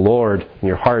presence of the Lord, and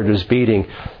your heart is beating,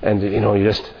 and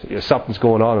something's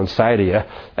going on inside of you,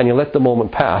 and you let the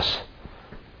moment pass,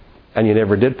 and you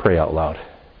never did pray out loud.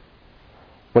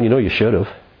 When you know you should have.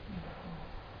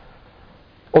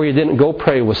 Or you didn't go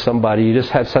pray with somebody, you just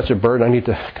had such a burden,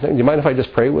 do you mind if I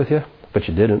just pray with you? But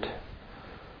you didn't.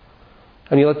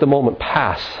 And you let the moment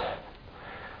pass.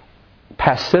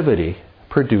 Passivity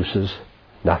produces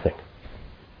nothing.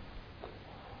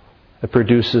 It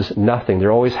produces nothing.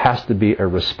 There always has to be a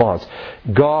response.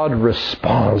 God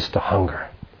responds to hunger.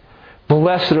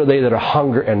 Blessed are they that are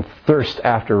hunger and thirst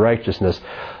after righteousness.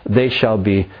 They shall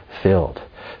be filled.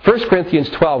 1 Corinthians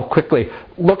 12, quickly.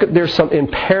 There's some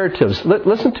imperatives.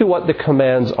 Listen to what the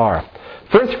commands are.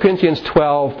 1 Corinthians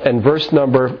 12 and verse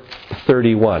number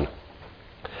 31.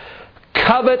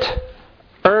 Covet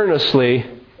earnestly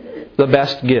the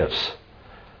best gifts.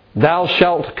 Thou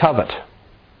shalt covet.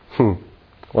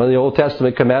 One of the Old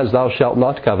Testament commands, thou shalt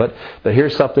not covet. But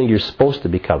here's something you're supposed to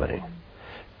be coveting.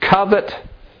 Covet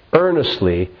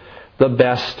earnestly the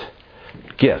best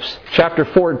gifts. Chapter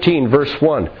 14, verse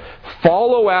 1.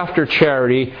 Follow after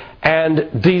charity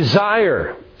and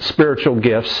desire spiritual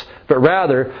gifts, but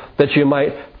rather that you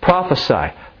might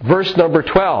prophesy. Verse number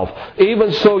 12.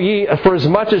 Even so ye, for as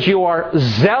much as you are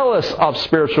zealous of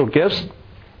spiritual gifts,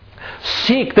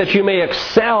 seek that you may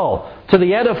excel to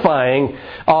the edifying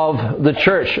of the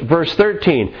church. Verse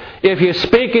 13. If you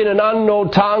speak in an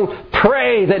unknown tongue,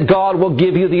 pray that God will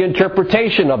give you the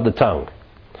interpretation of the tongue.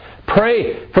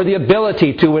 Pray for the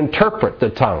ability to interpret the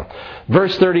tongue.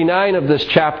 Verse 39 of this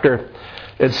chapter,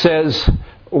 it says,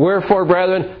 wherefore,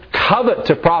 brethren, covet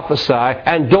to prophesy,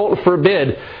 and don't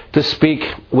forbid to speak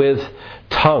with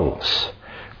tongues.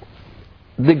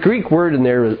 The Greek word in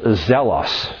there is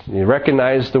zelos. You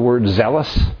recognize the word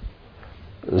zealous?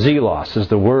 Zelos is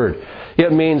the word.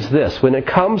 It means this. When it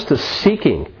comes to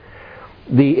seeking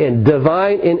the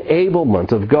divine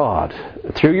enablement of God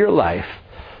through your life,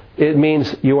 it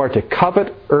means you are to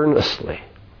covet earnestly.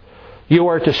 You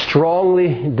are to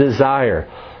strongly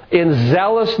desire. In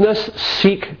zealousness,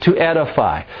 seek to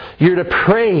edify. You're to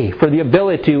pray for the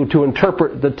ability to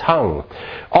interpret the tongue.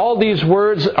 All these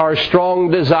words are strong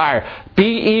desire. Be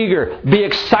eager. Be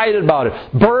excited about it.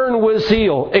 Burn with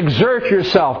zeal. Exert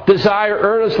yourself. Desire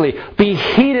earnestly. Be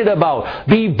heated about.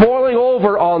 Be boiling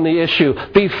over on the issue.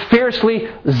 Be fiercely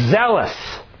zealous.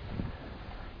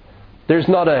 There's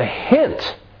not a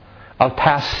hint of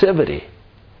passivity.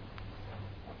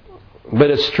 But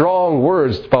it's strong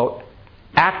words about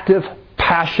active,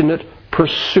 passionate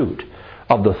pursuit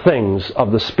of the things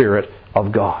of the Spirit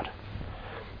of God.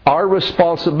 Our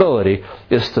responsibility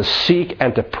is to seek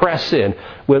and to press in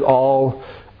with all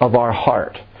of our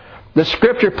heart. The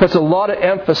Scripture puts a lot of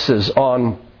emphasis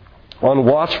on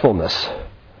watchfulness.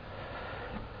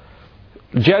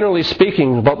 Generally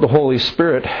speaking about the Holy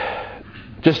Spirit,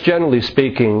 just generally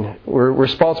speaking, we're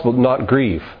responsible to not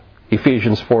grieve.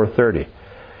 Ephesians 4:30.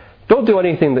 Don't do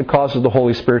anything that causes the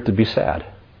Holy Spirit to be sad.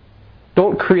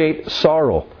 Don't create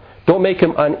sorrow. Don't make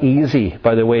Him uneasy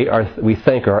by the way we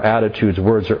think, our attitudes,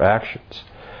 words, or actions.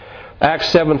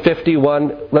 Acts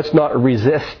 7:51, let's not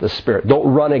resist the Spirit.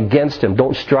 Don't run against Him.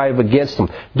 Don't strive against Him.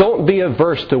 Don't be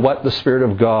averse to what the Spirit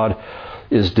of God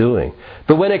is doing.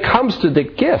 But when it comes to the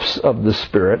gifts of the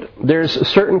Spirit, there's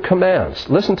certain commands.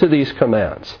 Listen to these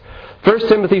commands. 1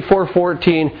 Timothy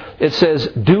 4:14, it says,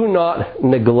 do not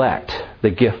neglect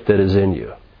the gift that is in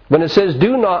you. When it says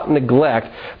do not neglect,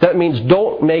 that means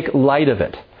don't make light of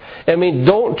it. I mean,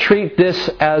 don't treat this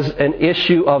as an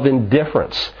issue of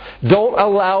indifference. Don't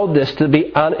allow this to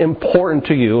be unimportant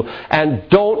to you, and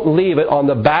don't leave it on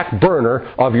the back burner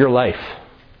of your life,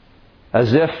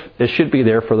 as if it should be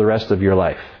there for the rest of your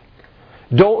life.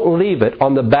 Don't leave it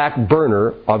on the back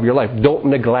burner of your life. Don't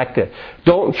neglect it.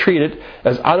 Don't treat it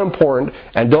as unimportant,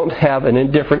 and don't have an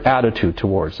indifferent attitude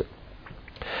towards it.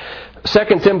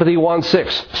 2 Timothy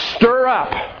 1:6, stir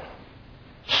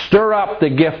up the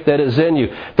gift that is in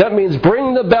you. That means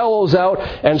bring the bellows out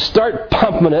and start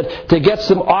pumping it to get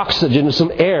some oxygen and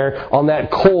some air on that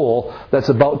coal that's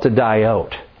about to die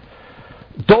out.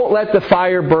 Don't let the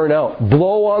fire burn out.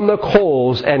 Blow on the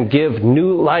coals and give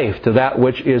new life to that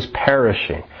which is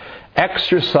perishing.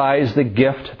 Exercise the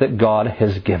gift that God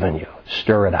has given you.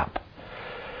 Stir it up.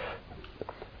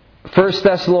 1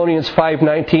 Thessalonians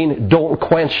 5:19, don't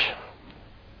quench.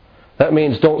 That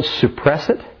means don't suppress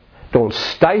it. Don't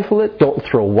stifle it. Don't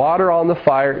throw water on the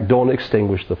fire. Don't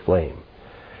extinguish the flame.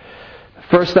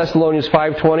 1 Thessalonians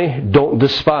 5:20, don't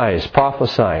despise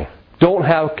prophesying. Don't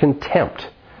have contempt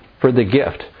for the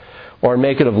gift, or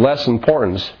make it of less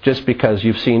importance just because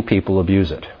you've seen people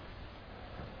abuse it.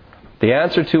 The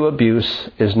answer to abuse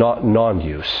is not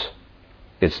non-use.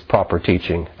 It's proper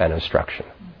teaching and instruction.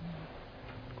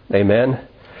 Amen?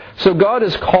 So God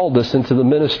has called us into the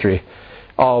ministry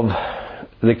of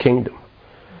the kingdom.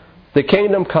 The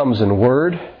kingdom comes in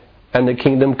word, and the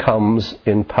kingdom comes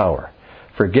in power.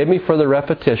 Forgive me for the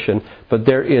repetition, but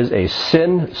there is a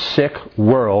sin-sick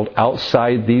world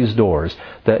outside these doors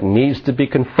that needs to be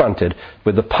confronted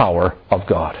with the power of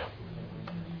God.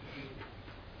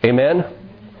 Amen?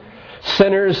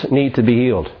 Sinners need to be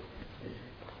healed.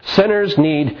 Sinners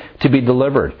need to be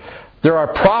delivered. There are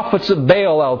prophets of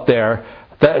Baal out there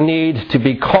that need to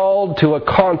be called to a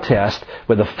contest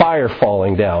with a fire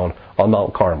falling down on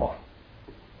Mount Carmel.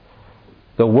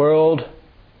 The world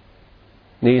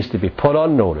needs to be put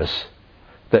on notice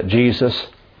that Jesus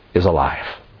is alive.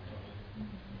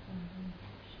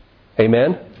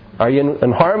 Amen? Are you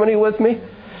in harmony with me?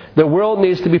 The world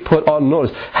needs to be put on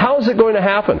notice. How is it going to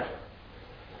happen?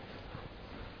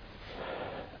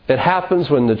 It happens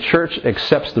when the church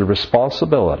accepts the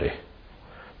responsibility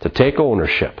to take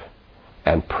ownership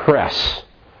and press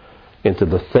into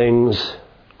the things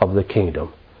of the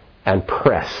kingdom, and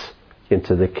press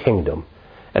into the kingdom,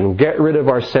 and get rid of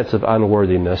our sense of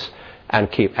unworthiness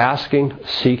and keep asking,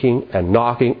 seeking, and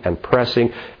knocking, and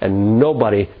pressing, and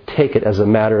nobody take it as a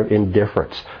matter of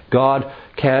indifference. God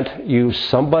can't use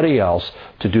somebody else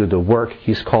to do the work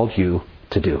He's called you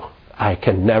to do. I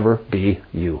can never be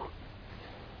you.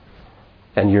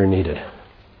 And you're needed.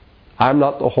 I'm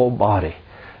not the whole body.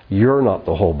 You're not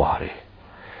the whole body.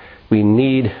 We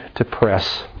need to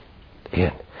press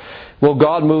in. Will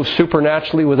God move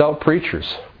supernaturally without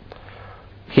preachers?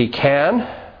 He can,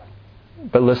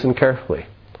 but listen carefully.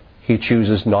 He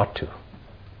chooses not to.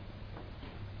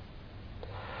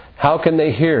 How can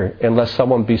they hear unless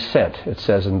someone be sent? It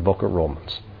says in the book of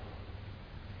Romans.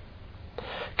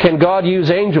 Can God use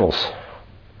angels?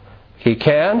 He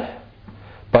can,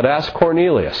 but ask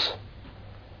Cornelius.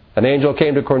 An angel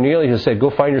came to Cornelius and said,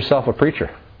 go find yourself a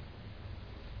preacher.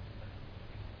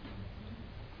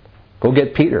 Go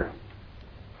get Peter.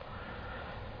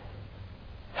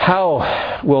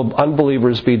 How will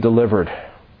unbelievers be delivered?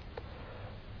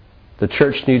 The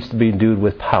church needs to be endued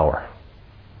with power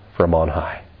from on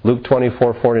high. Luke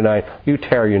 24:49, you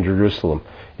tarry in Jerusalem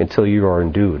until you are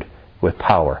endued with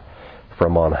power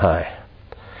from on high.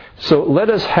 So let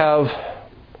us have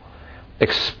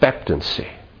expectancy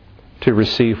to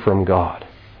receive from God.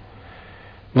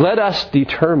 Let us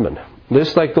determine,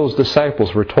 just like those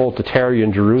disciples were told to tarry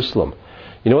in Jerusalem.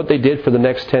 You know what they did for the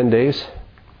next 10 days?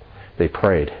 They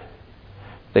prayed.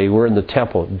 They were in the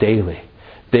temple daily.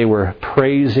 They were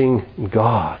praising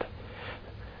God.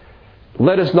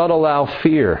 Let us not allow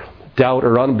fear, doubt,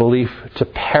 or unbelief to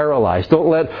paralyze. Don't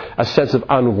let a sense of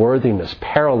unworthiness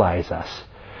paralyze us.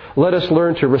 Let us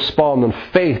learn to respond in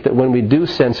faith that when we do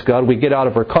sense God, we get out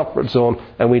of our comfort zone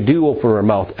and we do open our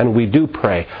mouth and we do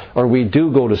pray, or we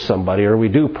do go to somebody, or we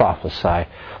do prophesy.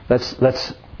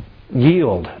 Let's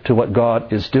yield to what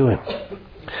God is doing.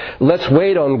 Let's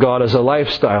wait on God as a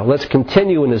lifestyle. Let's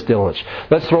continue in His diligence.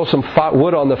 Let's throw some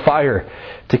wood on the fire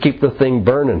to keep the thing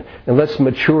burning. And let's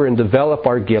mature and develop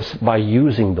our gifts by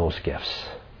using those gifts.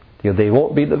 You know, they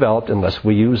won't be developed unless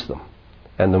we use them.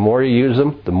 And the more you use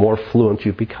them, the more fluent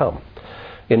you become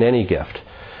in any gift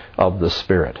of the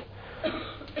Spirit.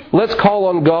 Let's call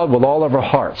on God with all of our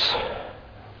hearts.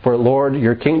 For Lord,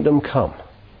 your kingdom come.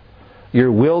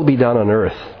 Your will be done on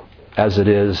earth as it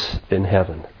is in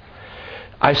heaven.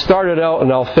 I started out,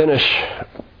 and I'll finish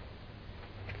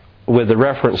with a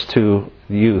reference to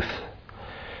youth.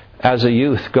 As a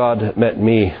youth, God met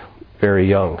me very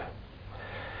young.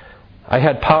 I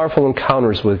had powerful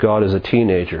encounters with God as a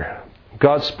teenager.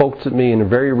 God spoke to me in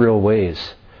very real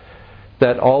ways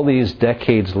that all these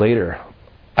decades later,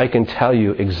 I can tell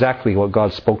you exactly what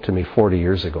God spoke to me 40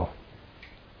 years ago.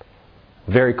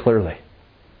 Very clearly.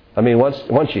 I mean,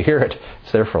 once you hear it,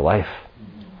 it's there for life.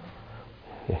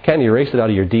 You can't erase it out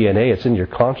of your DNA. It's in your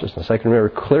consciousness. I can remember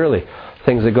clearly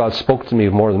things that God spoke to me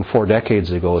more than 4 decades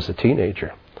ago as a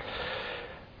teenager.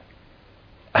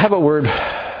 I have a word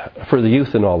for the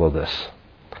youth in all of this.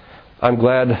 I'm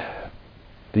glad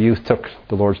the youth took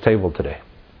the Lord's table today.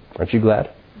 Aren't you glad?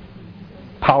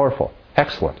 Powerful.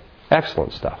 Excellent.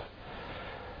 Excellent stuff.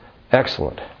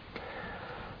 Excellent.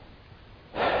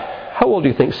 How old do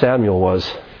you think Samuel was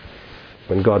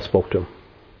when God spoke to him?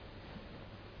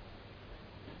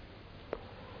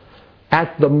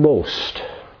 At the most,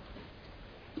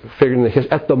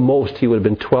 at the most, he would have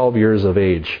been 12 years of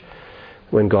age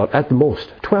when God, at the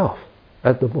most, 12,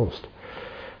 at the most.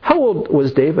 How old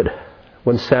was David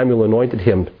when Samuel anointed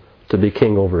him to be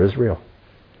king over Israel?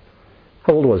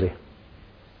 How old was he?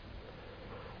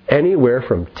 Anywhere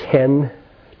from 10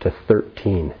 to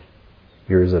 13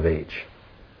 years of age.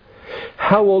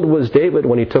 How old was David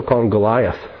when he took on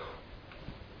Goliath?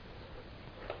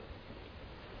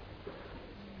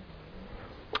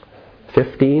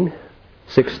 15,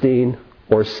 16,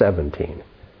 or 17.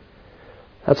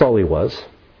 That's all he was.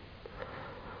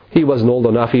 He wasn't old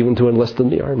enough even to enlist in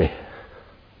the army.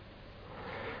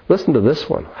 Listen to this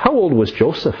one. How old was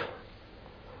Joseph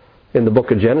in the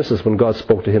book of Genesis when God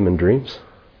spoke to him in dreams?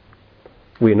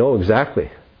 We know exactly,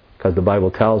 because the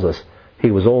Bible tells us he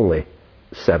was only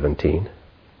 17.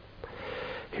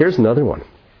 Here's another one.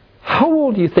 How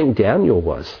old do you think Daniel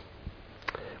was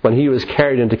when he was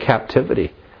carried into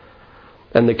captivity?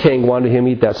 And the king wanted him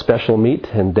to eat that special meat,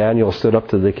 and Daniel stood up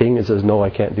to the king and says, no, I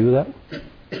can't do that.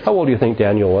 How old do you think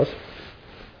Daniel was?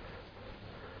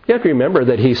 You have to remember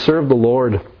that he served the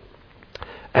Lord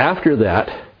after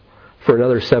that for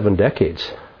another 7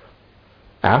 decades.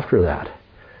 After that.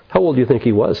 How old do you think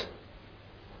he was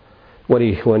when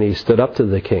he stood up to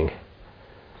the king?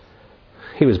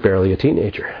 He was barely a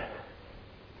teenager.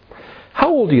 How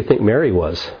old do you think Mary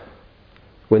was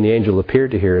when the angel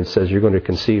appeared to her and says, you're going to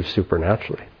conceive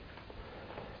supernaturally?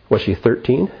 Was she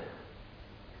 13?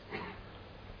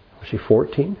 Was she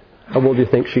 14? How old do you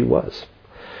think she was?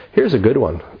 Here's a good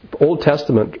one. Old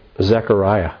Testament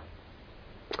Zechariah.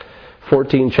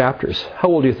 14 chapters. How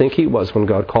old do you think he was when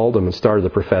God called him and started the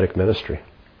prophetic ministry?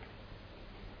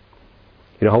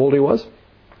 You know how old he was?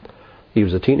 He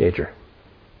was a teenager.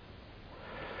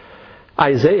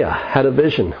 Isaiah had a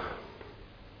vision.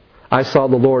 I saw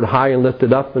the Lord high and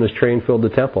lifted up, and his train filled the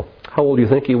temple. How old do you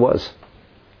think he was?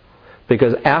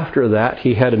 Because after that,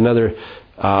 he had another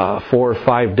 4 or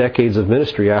 5 decades of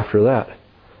ministry after that.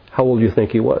 How old do you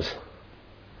think he was?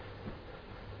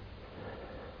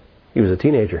 He was a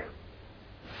teenager.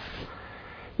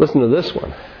 Listen to this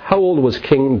one. How old was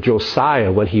King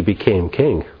Josiah when he became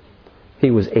king?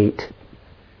 He was 8.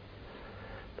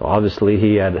 Obviously,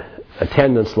 he had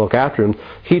attendants look after him.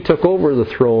 He took over the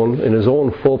throne in his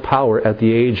own full power at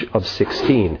the age of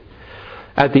 16.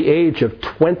 At the age of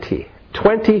 20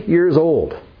 years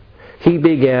old, he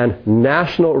began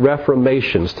national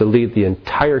reformations to lead the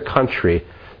entire country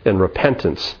in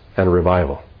repentance and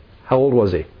revival. How old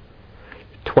was he?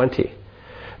 20.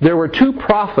 There were 2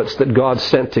 prophets that God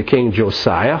sent to King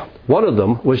Josiah. One of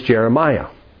them was Jeremiah.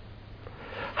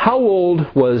 How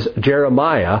old was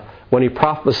Jeremiah when he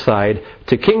prophesied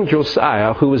to King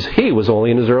Josiah, he was only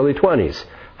in his early 20s?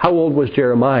 How old was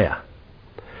Jeremiah?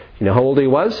 You know how old he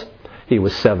was? He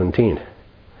was 17.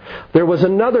 There was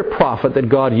another prophet that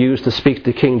God used to speak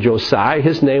to King Josiah.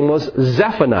 His name was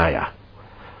Zephaniah,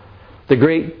 the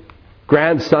great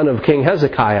grandson of King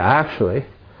Hezekiah, actually.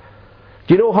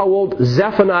 Do you know how old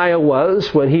Zephaniah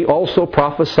was when he also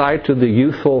prophesied to the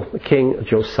youthful King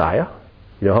Josiah?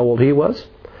 You know how old he was?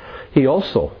 He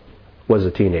also was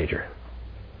a teenager.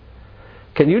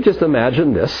 Can you just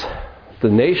imagine this? The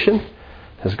nation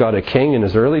has got a king in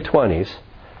his early 20s,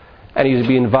 and he's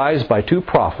being advised by 2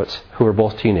 prophets who are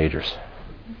both teenagers.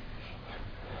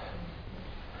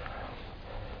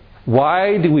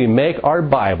 Why do we make our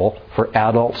Bible for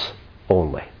adults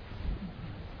only?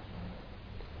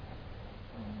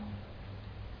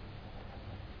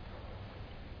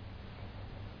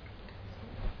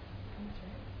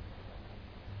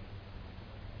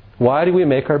 Why do we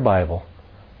make our Bible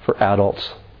for adults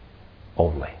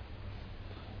only?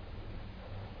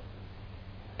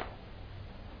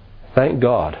 Thank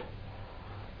God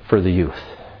for the youth.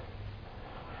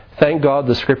 Thank God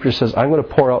the Scripture says, I'm going to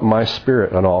pour out my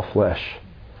Spirit on all flesh,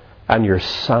 and your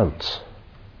sons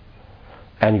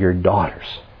and your daughters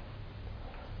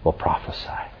will prophesy.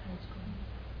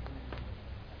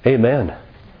 Amen.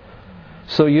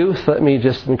 So youth, let me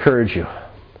just encourage you.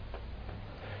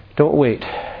 Don't wait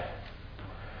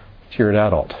till you're an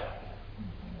adult.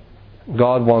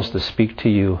 God wants to speak to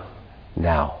you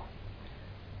now.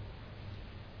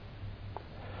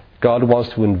 God wants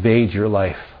to invade your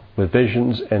life with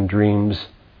visions and dreams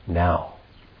now.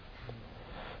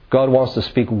 God wants to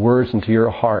speak words into your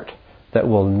heart that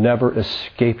will never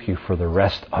escape you for the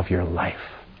rest of your life.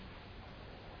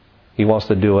 He wants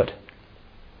to do it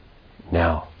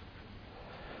now.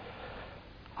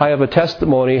 I have a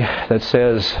testimony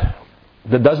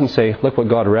that doesn't say, look what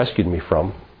God rescued me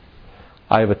from.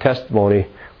 I have a testimony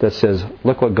that says,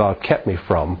 look what God kept me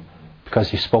from,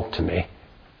 because He spoke to me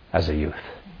as a youth.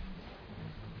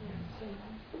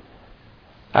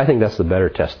 I think that's the better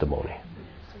testimony.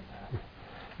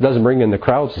 It doesn't bring in the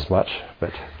crowds as much,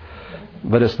 but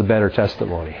it's the better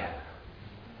testimony.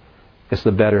 It's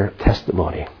the better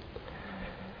testimony.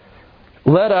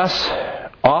 Let us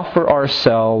offer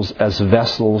ourselves as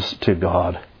vessels to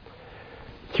God,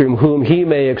 through whom He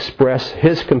may express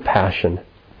His compassion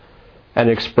and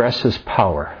express His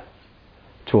power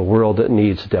to a world that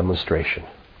needs demonstration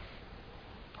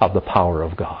of the power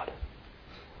of God.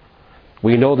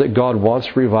 We know that God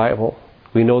wants revival.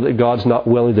 We know that God's not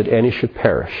willing that any should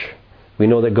perish. We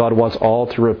know that God wants all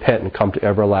to repent and come to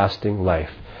everlasting life.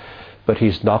 But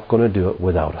He's not going to do it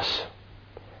without us.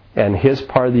 And His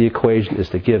part of the equation is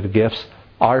to give gifts.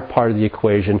 Our part of the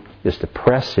equation is to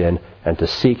press in and to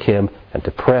seek Him and to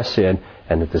press in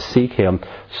and to seek Him,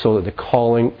 so that the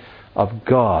calling of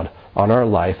God on our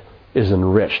life is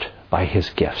enriched by His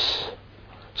gifts,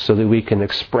 so that we can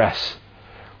express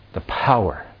the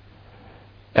power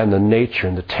and the nature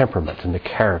and the temperament and the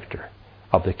character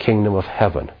of the kingdom of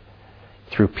heaven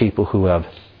through people who have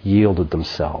yielded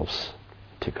themselves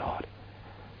to God.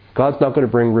 God's not going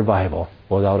to bring revival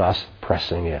without us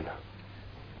pressing in.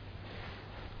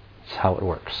 It's how it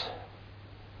works.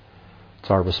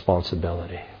 It's our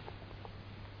responsibility.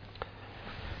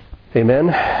 Amen.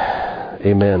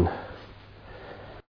 Amen.